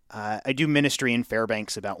ministry in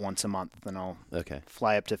Fairbanks about once a month, and I'll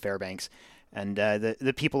fly up to Fairbanks. And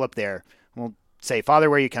the people up there will say, "Father,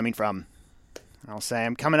 where are you coming from?" I'll say,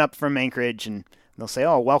 "I'm coming up from Anchorage," and they'll say,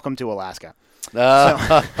 "Oh, welcome to Alaska."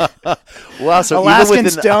 Wow, so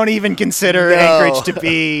Alaskans don't even consider Anchorage to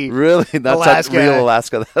be really that's Alaska. Like real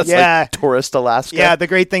Alaska. That's like tourist Alaska. Yeah, the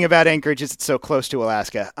great thing about Anchorage is it's so close to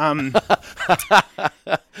Alaska. And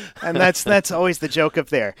that's always the joke up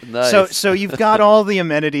there. Nice. So you've got all the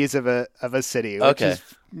amenities of a city, which is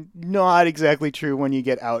not exactly true when you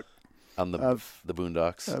get out on the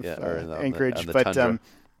boondocks, or Anchorage, on the but tundra.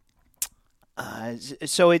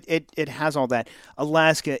 So it has all that.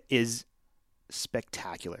 Alaska is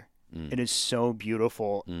spectacular. It is so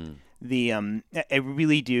beautiful. I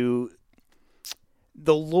really do.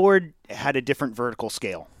 The Lord had a different vertical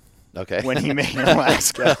scale. When he made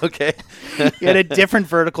Alaska. He had a different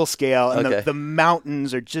vertical scale, and the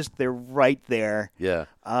mountains are they're right there. Yeah.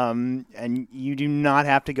 And you do not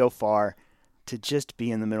have to go far to just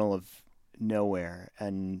be in the middle of nowhere,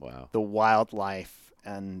 and the wildlife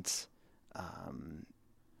and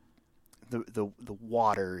the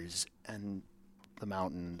waters and the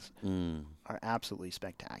mountains are absolutely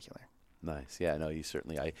spectacular. Nice. Yeah, no, you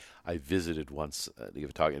certainly. I visited once. You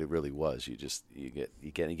were talking. It really was. You get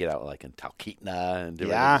out like in Talkeetna and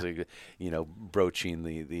different things, broaching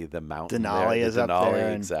the mountain. Denali is up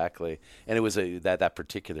there. Exactly. And it was that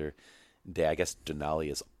particular day. I guess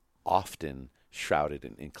Denali is often shrouded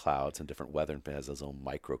in clouds and different weather, and has those own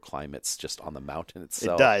microclimates just on the mountain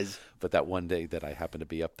itself. It does. But that one day that I happened to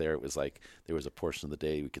be up there, it was like there was a portion of the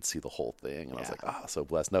day we could see the whole thing, and I was like, so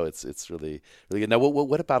blessed. No, it's really, really good. Now,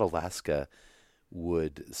 what about Alaska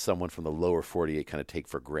would someone from the lower 48 kind of take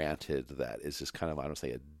for granted that is just kind of, I don't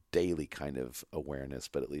say a daily kind of awareness,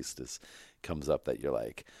 but at least this comes up that you're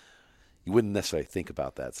like, you wouldn't necessarily think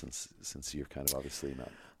about that since you're kind of obviously not.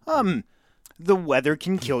 The weather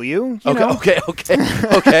can kill you. Okay.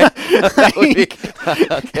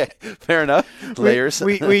 Fair enough. Layers.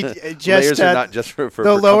 We just layers are not just for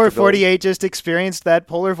the lower 48 just experienced that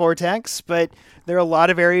polar vortex, but there are a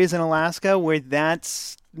lot of areas in Alaska where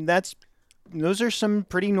those are some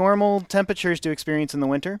pretty normal temperatures to experience in the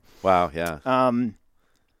winter. Wow. Yeah.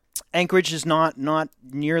 Anchorage is not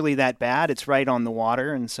nearly that bad. It's right on the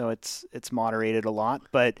water, and so it's moderated a lot.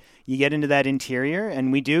 But you get into that interior,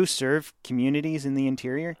 and we do serve communities in the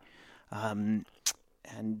interior. And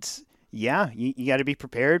yeah, you got to be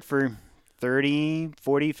prepared for 30,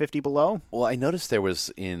 40, 50 below. Well, I noticed there was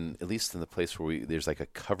at least in the place where there's like a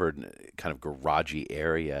covered kind of garagey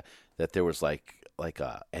area that there was like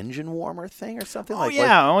a engine warmer thing or something. Oh,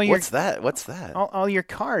 yeah. What's that? What's that? All your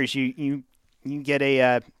cars, you get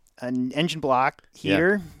an engine block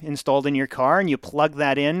heater installed in your car, and you plug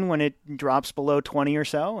that in when it drops below 20 or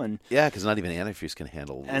so. And because not even antifreeze can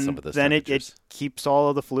handle some of those then temperatures. it keeps all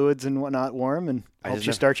of the fluids and whatnot warm and helps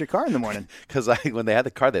you start your car in the morning. Because when they had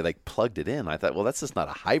the car, they like plugged it in. I thought, well, that's just not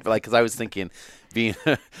a hybrid. Like, because I was thinking, being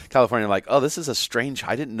California, like, oh, this is a strange.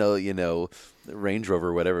 I didn't know, the Range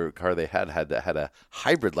Rover, whatever car they had a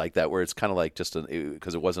hybrid like that, where it's kind of like just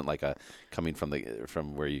because it wasn't like coming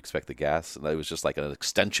from where you expect the gas, and it was just like an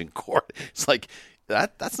extension cord. It's like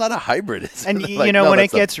that's not a hybrid. And when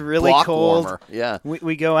it gets really cold, warmer.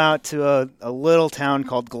 we go out to a little town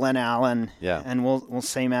called Glen Allen, and we'll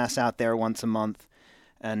say mass out there once a month,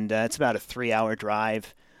 and it's about a 3-hour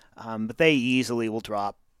drive, but they easily will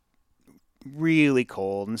drop really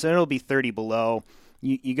cold, and so it'll be 30 below.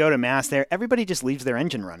 You go to mass there, everybody just leaves their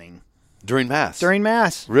engine running. During mass?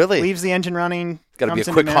 Really? Leaves the engine running. Got to be a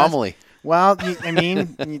quick homily. Well,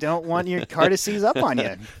 you don't want your car to seize up on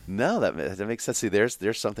you. No, that makes sense. See, there's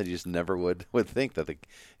something you just never would think that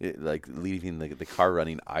like leaving the car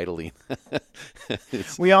running idling.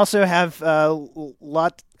 We also have a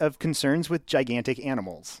lot of concerns with gigantic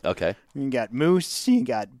animals. Okay. You got moose, you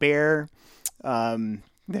got bear.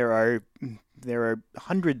 There are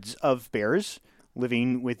hundreds of bears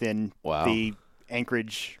living within the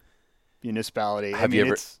Anchorage municipality. Have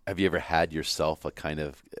you ever had yourself a kind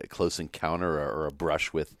of close encounter or a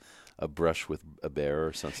brush with a bear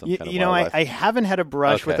or some kind of wildlife? I haven't had a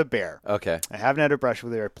brush with a bear. Okay. I haven't had a brush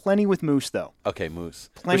with a bear. Plenty with moose, though. Okay, moose.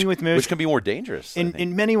 Plenty with moose. Which can be more dangerous.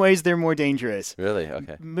 In many ways, they're more dangerous. Really?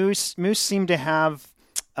 Okay. Moose seem to have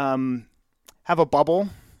a bubble,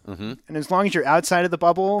 mm-hmm. and as long as you're outside of the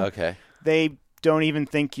bubble, they don't even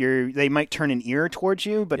think they might turn an ear towards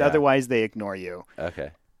you, but otherwise they ignore you.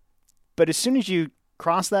 Okay. But as soon as you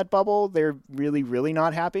cross that bubble, they're really, really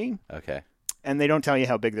not happy. Okay. And they don't tell you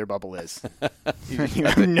how big their bubble is. You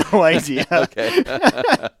have no idea. Okay.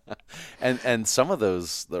 and some of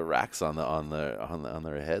the racks on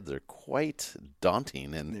their heads are quite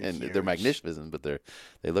daunting, and they're magnificent, but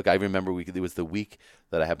they look. I remember it was the week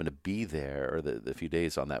that I happened to be there, or the few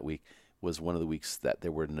days on that week was one of the weeks that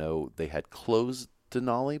they had closed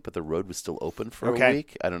Denali, but the road was still open for a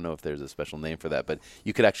week. I don't know if there's a special name for that, but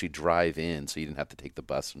you could actually drive in, so you didn't have to take the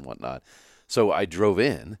bus and whatnot. So I drove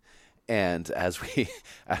in, and as we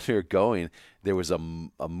were going, there was a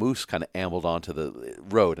moose kind of ambled onto the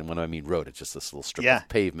road. And when I mean road, it's just this little strip of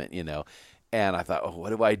pavement, And I thought, oh,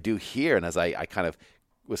 what do I do here? And as I kind of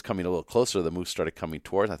was coming a little closer, the moose started coming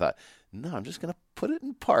towards. I thought, no, I'm just going to put it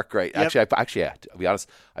in park, right? Yep. Actually, to be honest,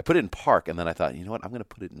 I put it in park, and then I thought, you know what, I'm going to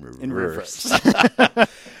put it in reverse.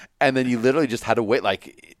 And then you literally just had to wait,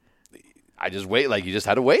 you just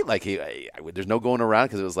had to wait. There's no going around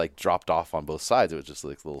because it was like dropped off on both sides. It was just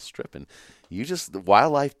like a little strip, and the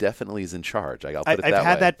wildlife definitely is in charge. I'll put it that way. I've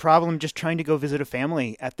had that problem just trying to go visit a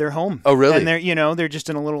family at their home. Oh, really? And they're just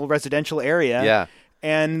in a little residential area. Yeah.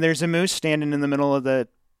 And there's a moose standing in the middle of the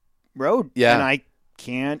road. Yeah.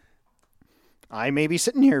 And I may be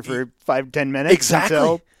sitting here for 5-10 minutes.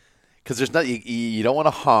 Exactly. Because there's not, you don't want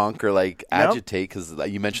to honk or agitate because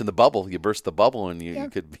you mentioned the bubble. You burst the bubble and you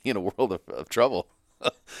could be in a world of trouble.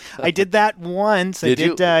 I did that once. I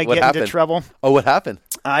did get into trouble. Oh, what happened?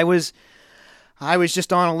 I was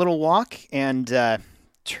just on a little walk and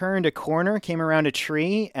turned a corner, came around a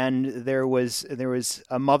tree, and there was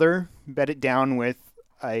a mother bedded down with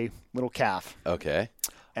a little calf. Okay.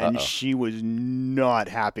 And she was not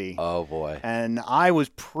happy. Oh, boy. And I was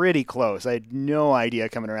pretty close. I had no idea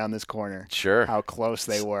coming around this corner how close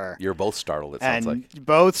they were. You're both startled, it sounds like.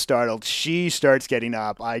 Both startled. She starts getting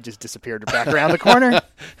up. I just disappeared back around the corner.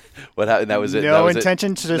 What happened? That was it? No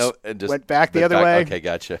intention to just went back the other way. Okay,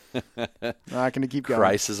 gotcha. Not going to keep going.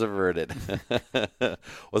 Crisis averted. Well,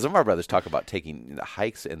 some of our brothers talk about taking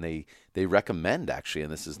hikes, and they recommend, actually,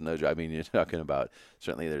 and this is no joke. I mean, you're talking about,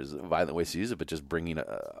 certainly there's violent ways to use it, but just bringing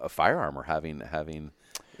a firearm or having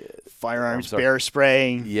firearms, bear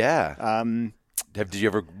spray. Yeah. Did you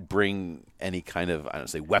ever bring any kind of, I don't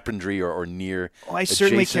say, weaponry or near? Oh, I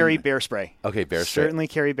certainly carry bear spray. Okay, bear spray. Certainly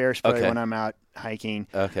carry bear spray when I'm out hiking.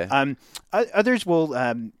 Okay. Others will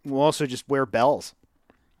also just wear bells.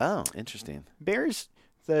 Oh, interesting. Bears,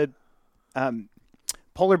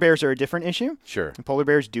 polar bears are a different issue. Sure. Polar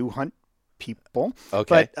bears do hunt people.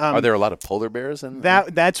 Okay. But, are there a lot of polar bears?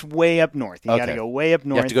 That's way up north. You got to go way up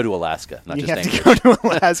north. You have to go to Alaska, not just Anchorage. You have to go to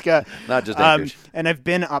Alaska. Not just Anchorage. And I've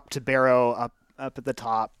been up to Barrow, up at the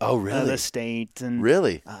top of the state. And,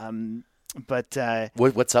 really? But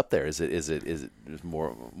what's up there? Is it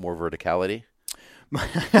more verticality?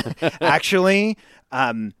 Actually,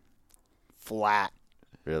 flat.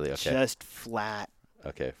 Really? Okay. Just flat.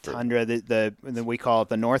 Okay. Tundra. The we call it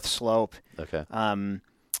the North Slope. Okay.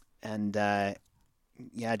 And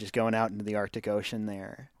just going out into the Arctic Ocean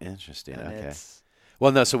there. Interesting. Okay.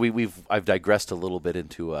 Well, no. So I've digressed a little bit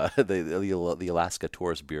into the Alaska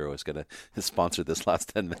Tourist Bureau is going to sponsor this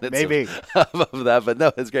last 10 minutes. Maybe of that, but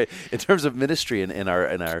no, it's great. In terms of ministry in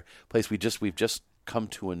our place, we've just come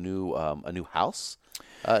to a new house.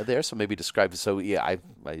 There, so maybe describe. So yeah,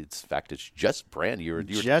 in fact, it's just brand new.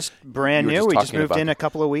 Just brand new. We just moved in a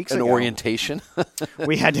couple of weeks ago. An orientation.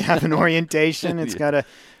 We had to have an orientation. It's got a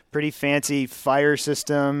pretty fancy fire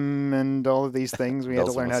system and all of these things we had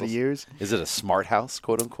to learn how to use. Is it a smart house,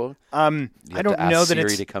 quote unquote? I don't know that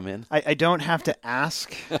Siri to come in. I don't have to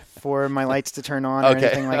ask for my lights to turn on or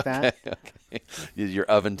anything like that. Okay. Does your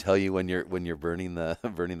oven tell you when you're burning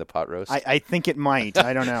the pot roast? I think it might.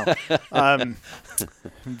 I don't know.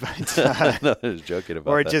 But no, I was joking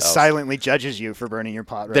about that. Or it just silently judges you for burning your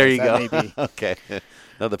pot roast. There you that go. May be. Okay.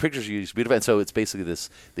 No, the pictures you use beautiful. And so it's basically this.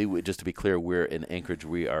 Just to be clear, we're in Anchorage.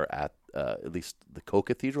 We are at least the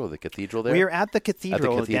Co-Cathedral, or the cathedral there. We are at the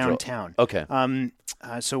cathedral downtown. Okay.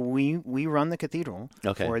 So we run the cathedral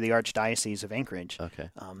okay. for the Archdiocese of Anchorage. Okay.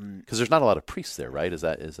 Because there's not a lot of priests there, right? Is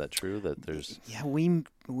that true? That there's. Yeah,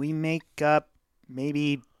 we make up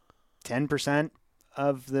maybe 10%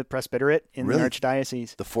 of the presbyterate in the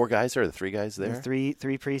Archdiocese. The 4 guys there, or the 3 guys there? There's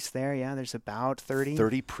three priests there, yeah. There's about 30.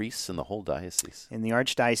 30 priests in the whole diocese. In the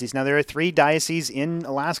Archdiocese. Now, there are 3 dioceses in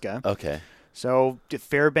Alaska. Okay. So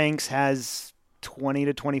Fairbanks has 20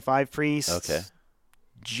 to 25 priests. Okay.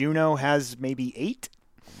 Juneau has maybe 8.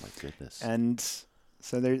 Oh, my goodness. And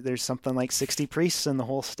so there's something like 60 priests in the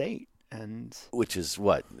whole state. And which is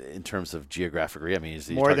what, in terms of geographic area? I mean,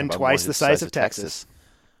 more than twice the size of Texas.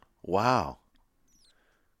 Wow.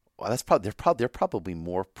 Well, that's probably there are probably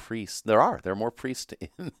more priests. There are more priests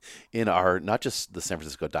in our, not just the San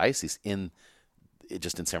Francisco diocese, in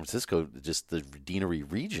San Francisco, just the deanery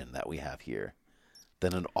region that we have here,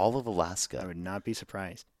 than in all of Alaska. I would not be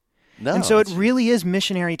surprised. No, and so it really is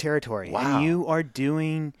missionary territory. Wow. And you are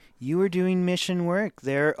doing mission work.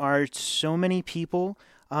 There are so many people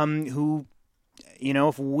who,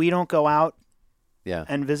 if we don't go out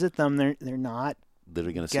and visit them, they're not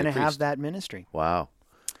going to have that ministry. Wow.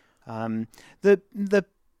 The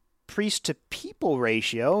priest to people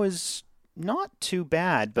ratio is not too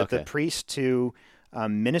bad, but the priest to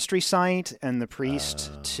ministry site and the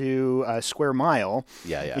priest to square mile,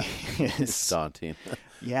 it's daunting.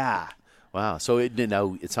 Yeah. Wow. So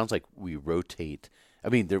now it sounds like we rotate. I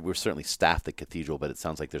mean, we're certainly staffed at Cathedral, but it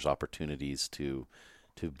sounds like there's opportunities to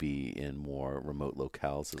be in more remote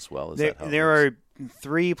locales as well. There are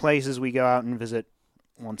 3 places we go out and visit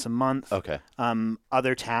once a month. Okay.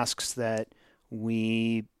 Other tasks that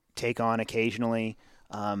we take on occasionally,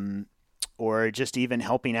 or just even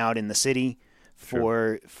helping out in the city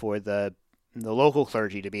for the local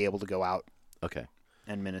clergy to be able to go out. Okay.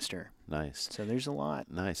 And minister. Nice. So there's a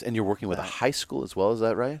lot. Nice. And you're working with a high school as well, is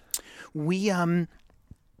that right? We are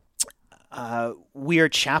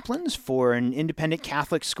chaplains for an independent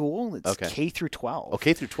Catholic school. It's K through 12. Oh,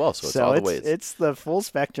 K through 12, so it's all the way. It's the full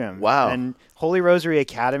spectrum. Wow. And Holy Rosary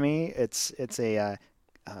Academy, it's a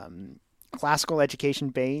classical education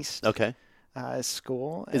based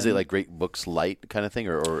school. Is it like Great Books Light kind of thing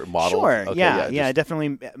or model? Sure. Okay,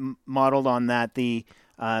 definitely modeled on that. The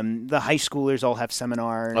high schoolers all have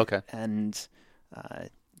seminars and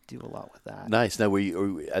do a lot with that. Nice. Now,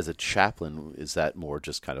 as a chaplain, is that more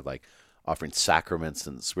just kind of like offering sacraments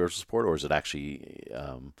and spiritual support, or is it actually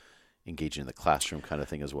engaging in the classroom kind of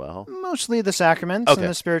thing as well? Mostly the sacraments and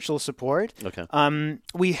the spiritual support. Okay.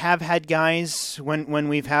 We have had guys, when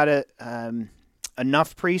we've had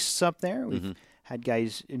enough priests up there, we've had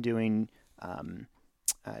guys doing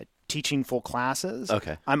teaching full classes.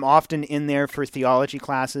 Okay. I'm often in there for theology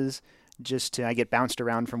classes. I get bounced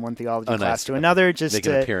around from one theology class to another, just make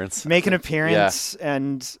an appearance. Make an appearance,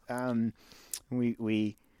 and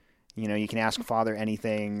we you can ask Father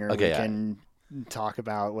anything, or we can talk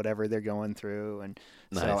about whatever they're going through, and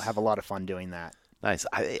so have a lot of fun doing that. Nice.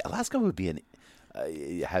 Alaska would be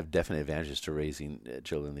have definite advantages to raising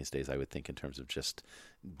children these days. I would think in terms of just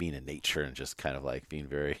being in nature and just kind of like being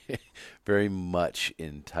very, very much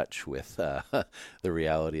in touch with the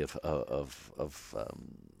reality of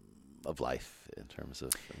life in terms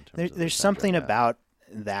of. There's something about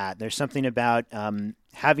that. There's something about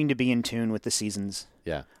having to be in tune with the seasons.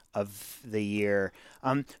 Yeah. Of the year.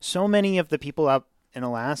 So many of the people up in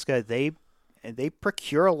Alaska, they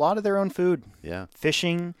procure a lot of their own food. Yeah.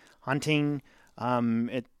 Fishing, hunting,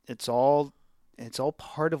 it's all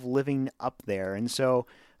part of living up there. And so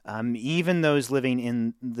even those living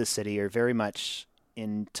in the city are very much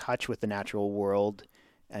in touch with the natural world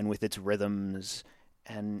and with its rhythms.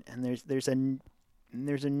 And there's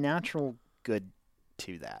a natural good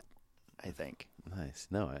to that, I think. Nice.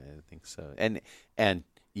 No, I think so. And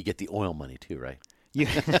you get the oil money too, right?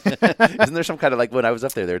 Isn't there some kind of, like, when I was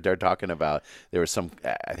up there, they're talking about, there was some,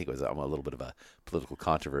 I think it was a little bit of a political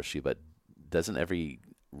controversy, but doesn't every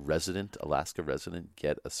Alaska resident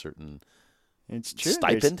get a certain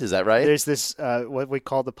stipend? Is that right? There's this, what we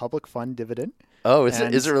call the public fund dividend. Oh, is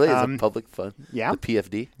it really? Is it public fund? Yeah. The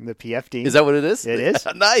PFD? The PFD. Is that what it is? It is.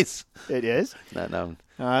 Nice. It is. No.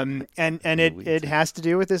 And it has to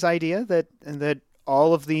do with this idea that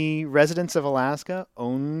all of the residents of Alaska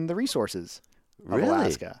own the resources of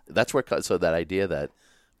Alaska. That's where, so that idea that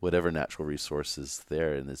whatever natural resource is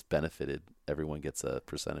there and is benefited, everyone gets a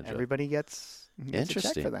percentage. Everybody gets a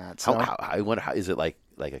check for that. So I wonder, how is it like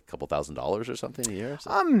a couple $1,000s or something a year?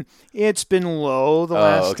 It's been low the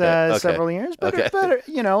last several years, but a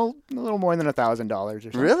little more than $1,000 or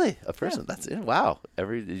something. Really, a person? Yeah. That's it. Wow.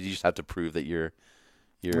 You just have to prove that you're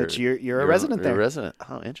a resident there. You're a resident.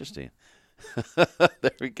 Oh, interesting.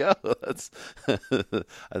 There we go. That's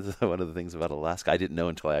one of the things about Alaska I didn't know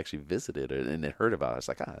until I actually visited and heard about it. I was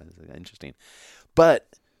like, that's interesting. But,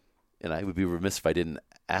 and I would be remiss if I didn't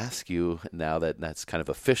ask you, now that that's kind of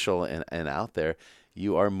official and out there,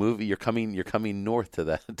 you're coming north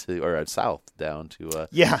or south down to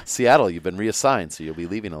Seattle. You've been reassigned, so you'll be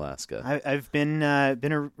leaving Alaska. I've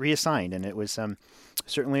been reassigned, and it was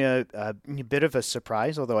certainly a bit of a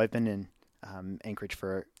surprise, although I've been in Anchorage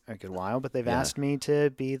for a good while, but they've asked me to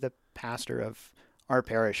be the pastor of our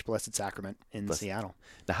parish, Blessed Sacrament, in Seattle.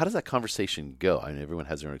 Now, how does that conversation go? I mean, everyone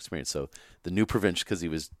has their own experience. So the new provincial,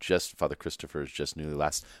 because Father Christopher is just new.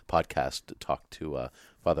 Last podcast talked to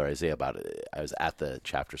Father Isaiah about it. I was at the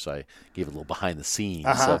chapter, so I gave a little behind the scenes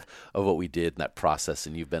of what we did in that process.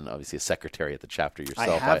 And you've been obviously a secretary at the chapter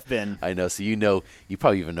yourself. I have been. I know. So you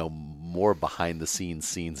probably even know more behind the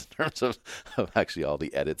scenes in terms of actually all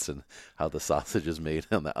the edits and how the sausage is made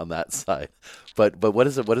on that side. But what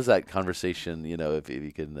is that conversation? If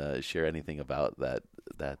you can share anything about that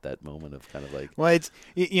moment of kind of like. Well, it's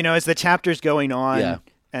as the chapter's going on,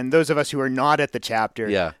 and those of us who are not at the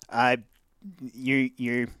chapter,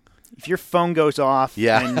 if your phone goes off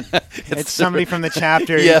and it's somebody from the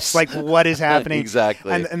chapter, it's like, what is happening?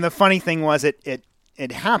 Exactly. And the funny thing was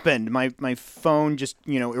it happened. My phone just,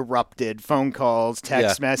 erupted. Phone calls,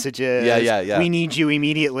 text messages. Yeah. We need you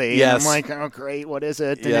immediately. Yes. And I'm like, oh, great. What is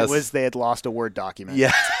it? And it was, they had lost a Word document.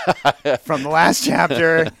 Yeah. From the last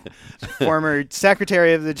chapter. Former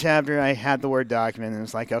secretary of the chapter, I had the Word document, and it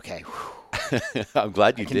was like, okay. I'm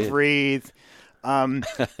glad you did. I can breathe.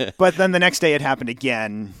 But then the next day it happened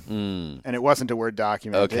again, and it wasn't a Word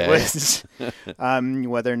document. Okay. It was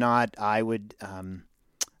whether or not I would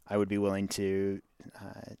be willing to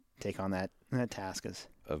take on that task as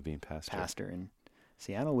of being pastor in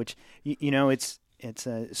Seattle, which it's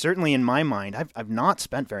certainly in my mind. I've not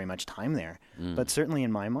spent very much time there, but certainly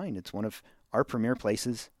in my mind, it's one of our premier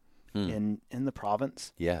places in the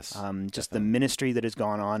province. Yes, just the ministry that has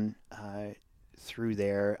gone on through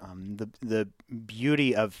there, the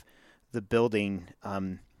beauty of the building.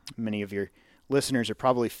 Many of your listeners are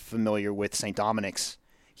probably familiar with St. Dominic's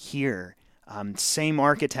here. Same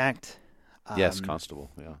architect. Yes, Constable.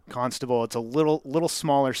 Yeah, Constable. It's a little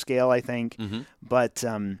smaller scale, I think, but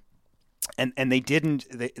and they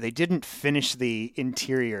didn't finish the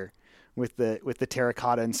interior with the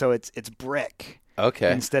terracotta, and so it's brick.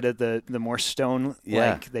 Okay. Instead of the more stone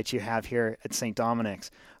that you have here at St.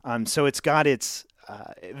 Dominic's. So it's got its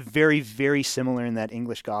very, very similar in that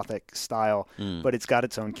English Gothic style, but it's got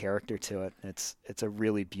its own character to it. It's a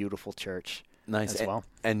really beautiful church. Nice. As well.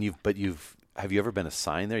 And have you ever been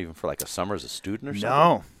assigned there even for like a summer as a student or something?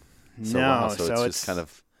 No. So, no. Wow. So it's just kind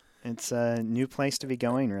of. It's a new place to be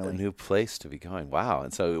going, really. A new place to be going. Wow.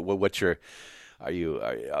 And so are you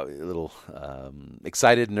a little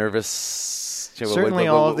excited, nervous? Certainly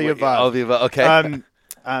all of the above. All of the above. Okay.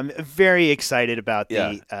 I'm very excited about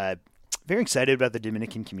very excited about the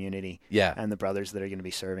Dominican community. Yeah. And the brothers that are going to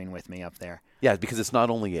be serving with me up there. Yeah, because it's not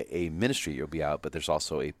only a ministry you'll be out, but there's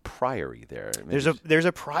also a priory there. There's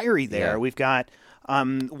a priory there. Yeah. We've got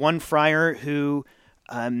one friar who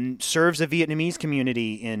serves a Vietnamese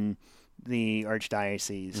community in the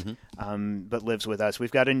Archdiocese, but lives with us.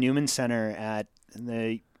 We've got a Newman Center at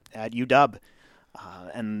UW,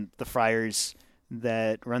 and the friars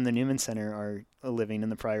that run the Newman Center are living in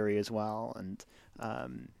the priory as well. And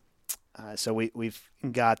so we've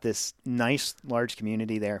got this nice, large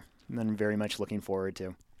community there that I'm very much looking forward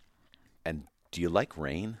to. And do you like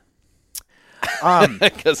rain?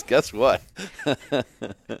 Because guess what?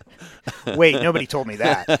 Wait, nobody told me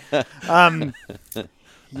that.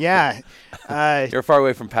 Yeah. You're far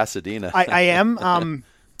away from Pasadena. I am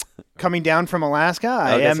coming down from Alaska.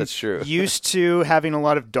 I guess am that's true. Used to having a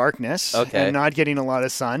lot of darkness and not getting a lot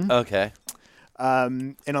of sun. Okay.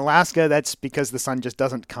 In Alaska, that's because the sun just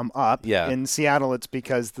doesn't come up. Yeah. In Seattle, it's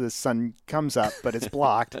because the sun comes up, but it's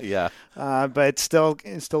blocked. Yeah. But still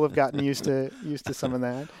have gotten used to some of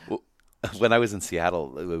that. Well, when I was in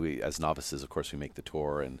Seattle, we, as novices, of course, we make the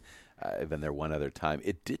tour, and I've been there one other time.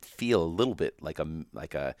 It did feel a little bit like a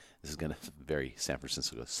this is going to very San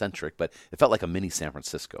Francisco centric, but it felt like a mini San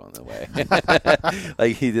Francisco in a way.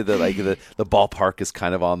 Like he did the ballpark is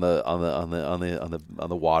kind of on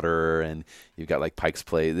the water, and you've got like Pike's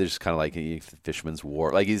Place. There's kind of like Fisherman's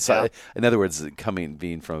Wharf. Like in other words,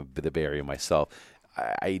 being from the Bay Area myself,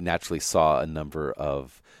 I naturally saw a number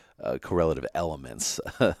of correlative elements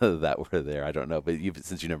that were there. I don't know, but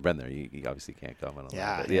since you've never been there, you obviously can't comment on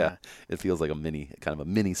that. But yeah, it feels like a mini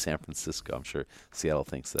San Francisco. I'm sure Seattle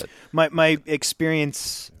thinks that. My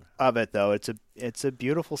experience of it, though, it's a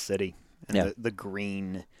beautiful city, and the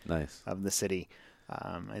green of the city,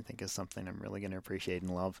 I think, is something I'm really going to appreciate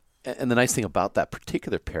and love. And the nice thing about that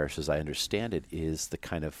particular parish, as I understand it, is the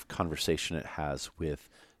kind of conversation it has with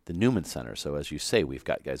the Newman Center. So as you say, we've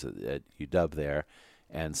got guys at UW there.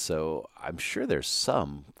 And so I'm sure there's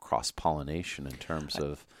some cross-pollination in terms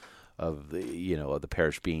of the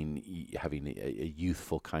parish having a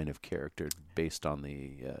youthful kind of character based on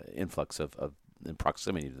the influx of in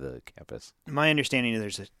proximity to the campus. My understanding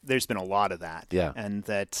is there's been a lot of that. Yeah. And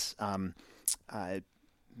that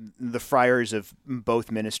the friars of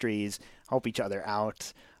both ministries help each other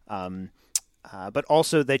out, but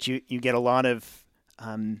also that you get a lot of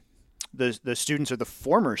the students or the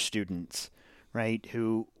former students, right,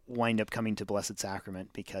 who wind up coming to Blessed Sacrament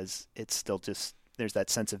because it's still just there's that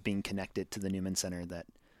sense of being connected to the Newman Center that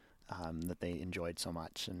they enjoyed so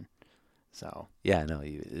much, and so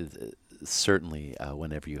certainly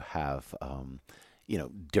whenever you have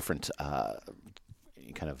different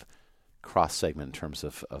kind of cross segment in terms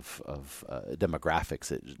of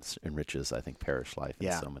demographics, it enriches, I think, parish life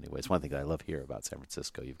in so many ways. One thing that I love here about San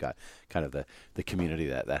Francisco, you've got kind of the community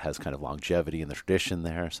that has kind of longevity in the tradition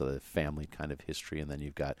there, so the family kind of history, and then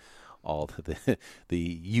you've got all the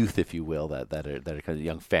youth, if you will, that are kind of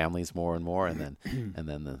young families more and more, and then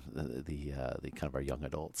the kind of our young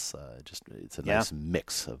adults. It's a nice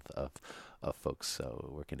mix of folks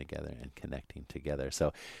working together and connecting together.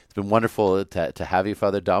 So it's been wonderful to have you,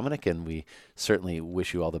 Father Dominic, and we certainly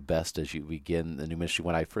wish you all the best as you begin the new ministry.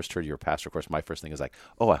 When I first heard you were pastor, of course, my first thing is like,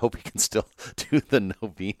 I hope you can still do the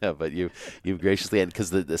novena, but you've graciously, because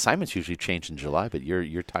the assignments usually change in July, but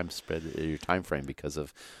your time frame because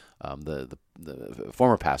of the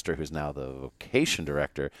former pastor, who's now the vocation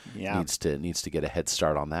director, needs to get a head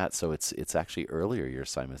start on that. So it's actually earlier, your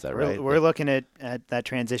assignment. Is that right? We're looking at that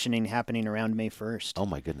transitioning happening around May 1st. Oh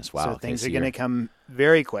my goodness! Wow. So things are going to come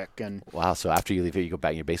very quick. And wow. So after you leave here, you go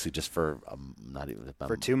back. You're basically just for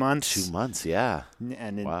for 2 months. 2 months, yeah.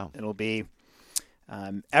 And it'll be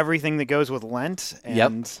everything that goes with Lent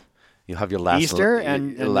and. You'll have your last Easter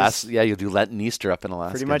you'll do Lent and Easter up in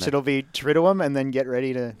Alaska. Pretty much it'll be Triduum and then get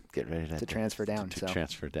ready to transfer down.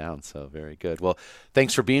 Transfer down. So very good. Well,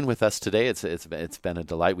 thanks for being with us today. It's been a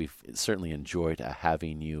delight. We've certainly enjoyed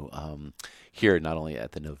having you here, not only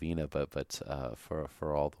at the novena, but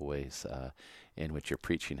for all the ways in which your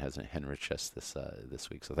preaching has enriched us this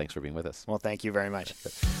week. So thanks for being with us. Well, thank you very much.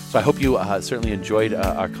 So I hope you certainly enjoyed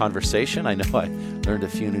our conversation. I know I learned a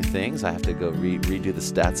few new things. I have to go redo the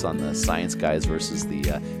stats on the science guys versus the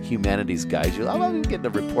humanities guys. I'm getting a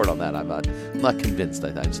report on that. I'm not convinced.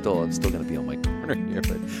 I'm still going to be on my corner here,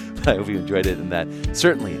 but I hope you enjoyed it, and that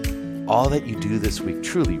certainly all that you do this week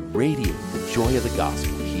truly radiate the joy of the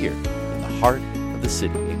gospel here in the heart of the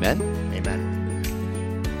city. Amen? Amen.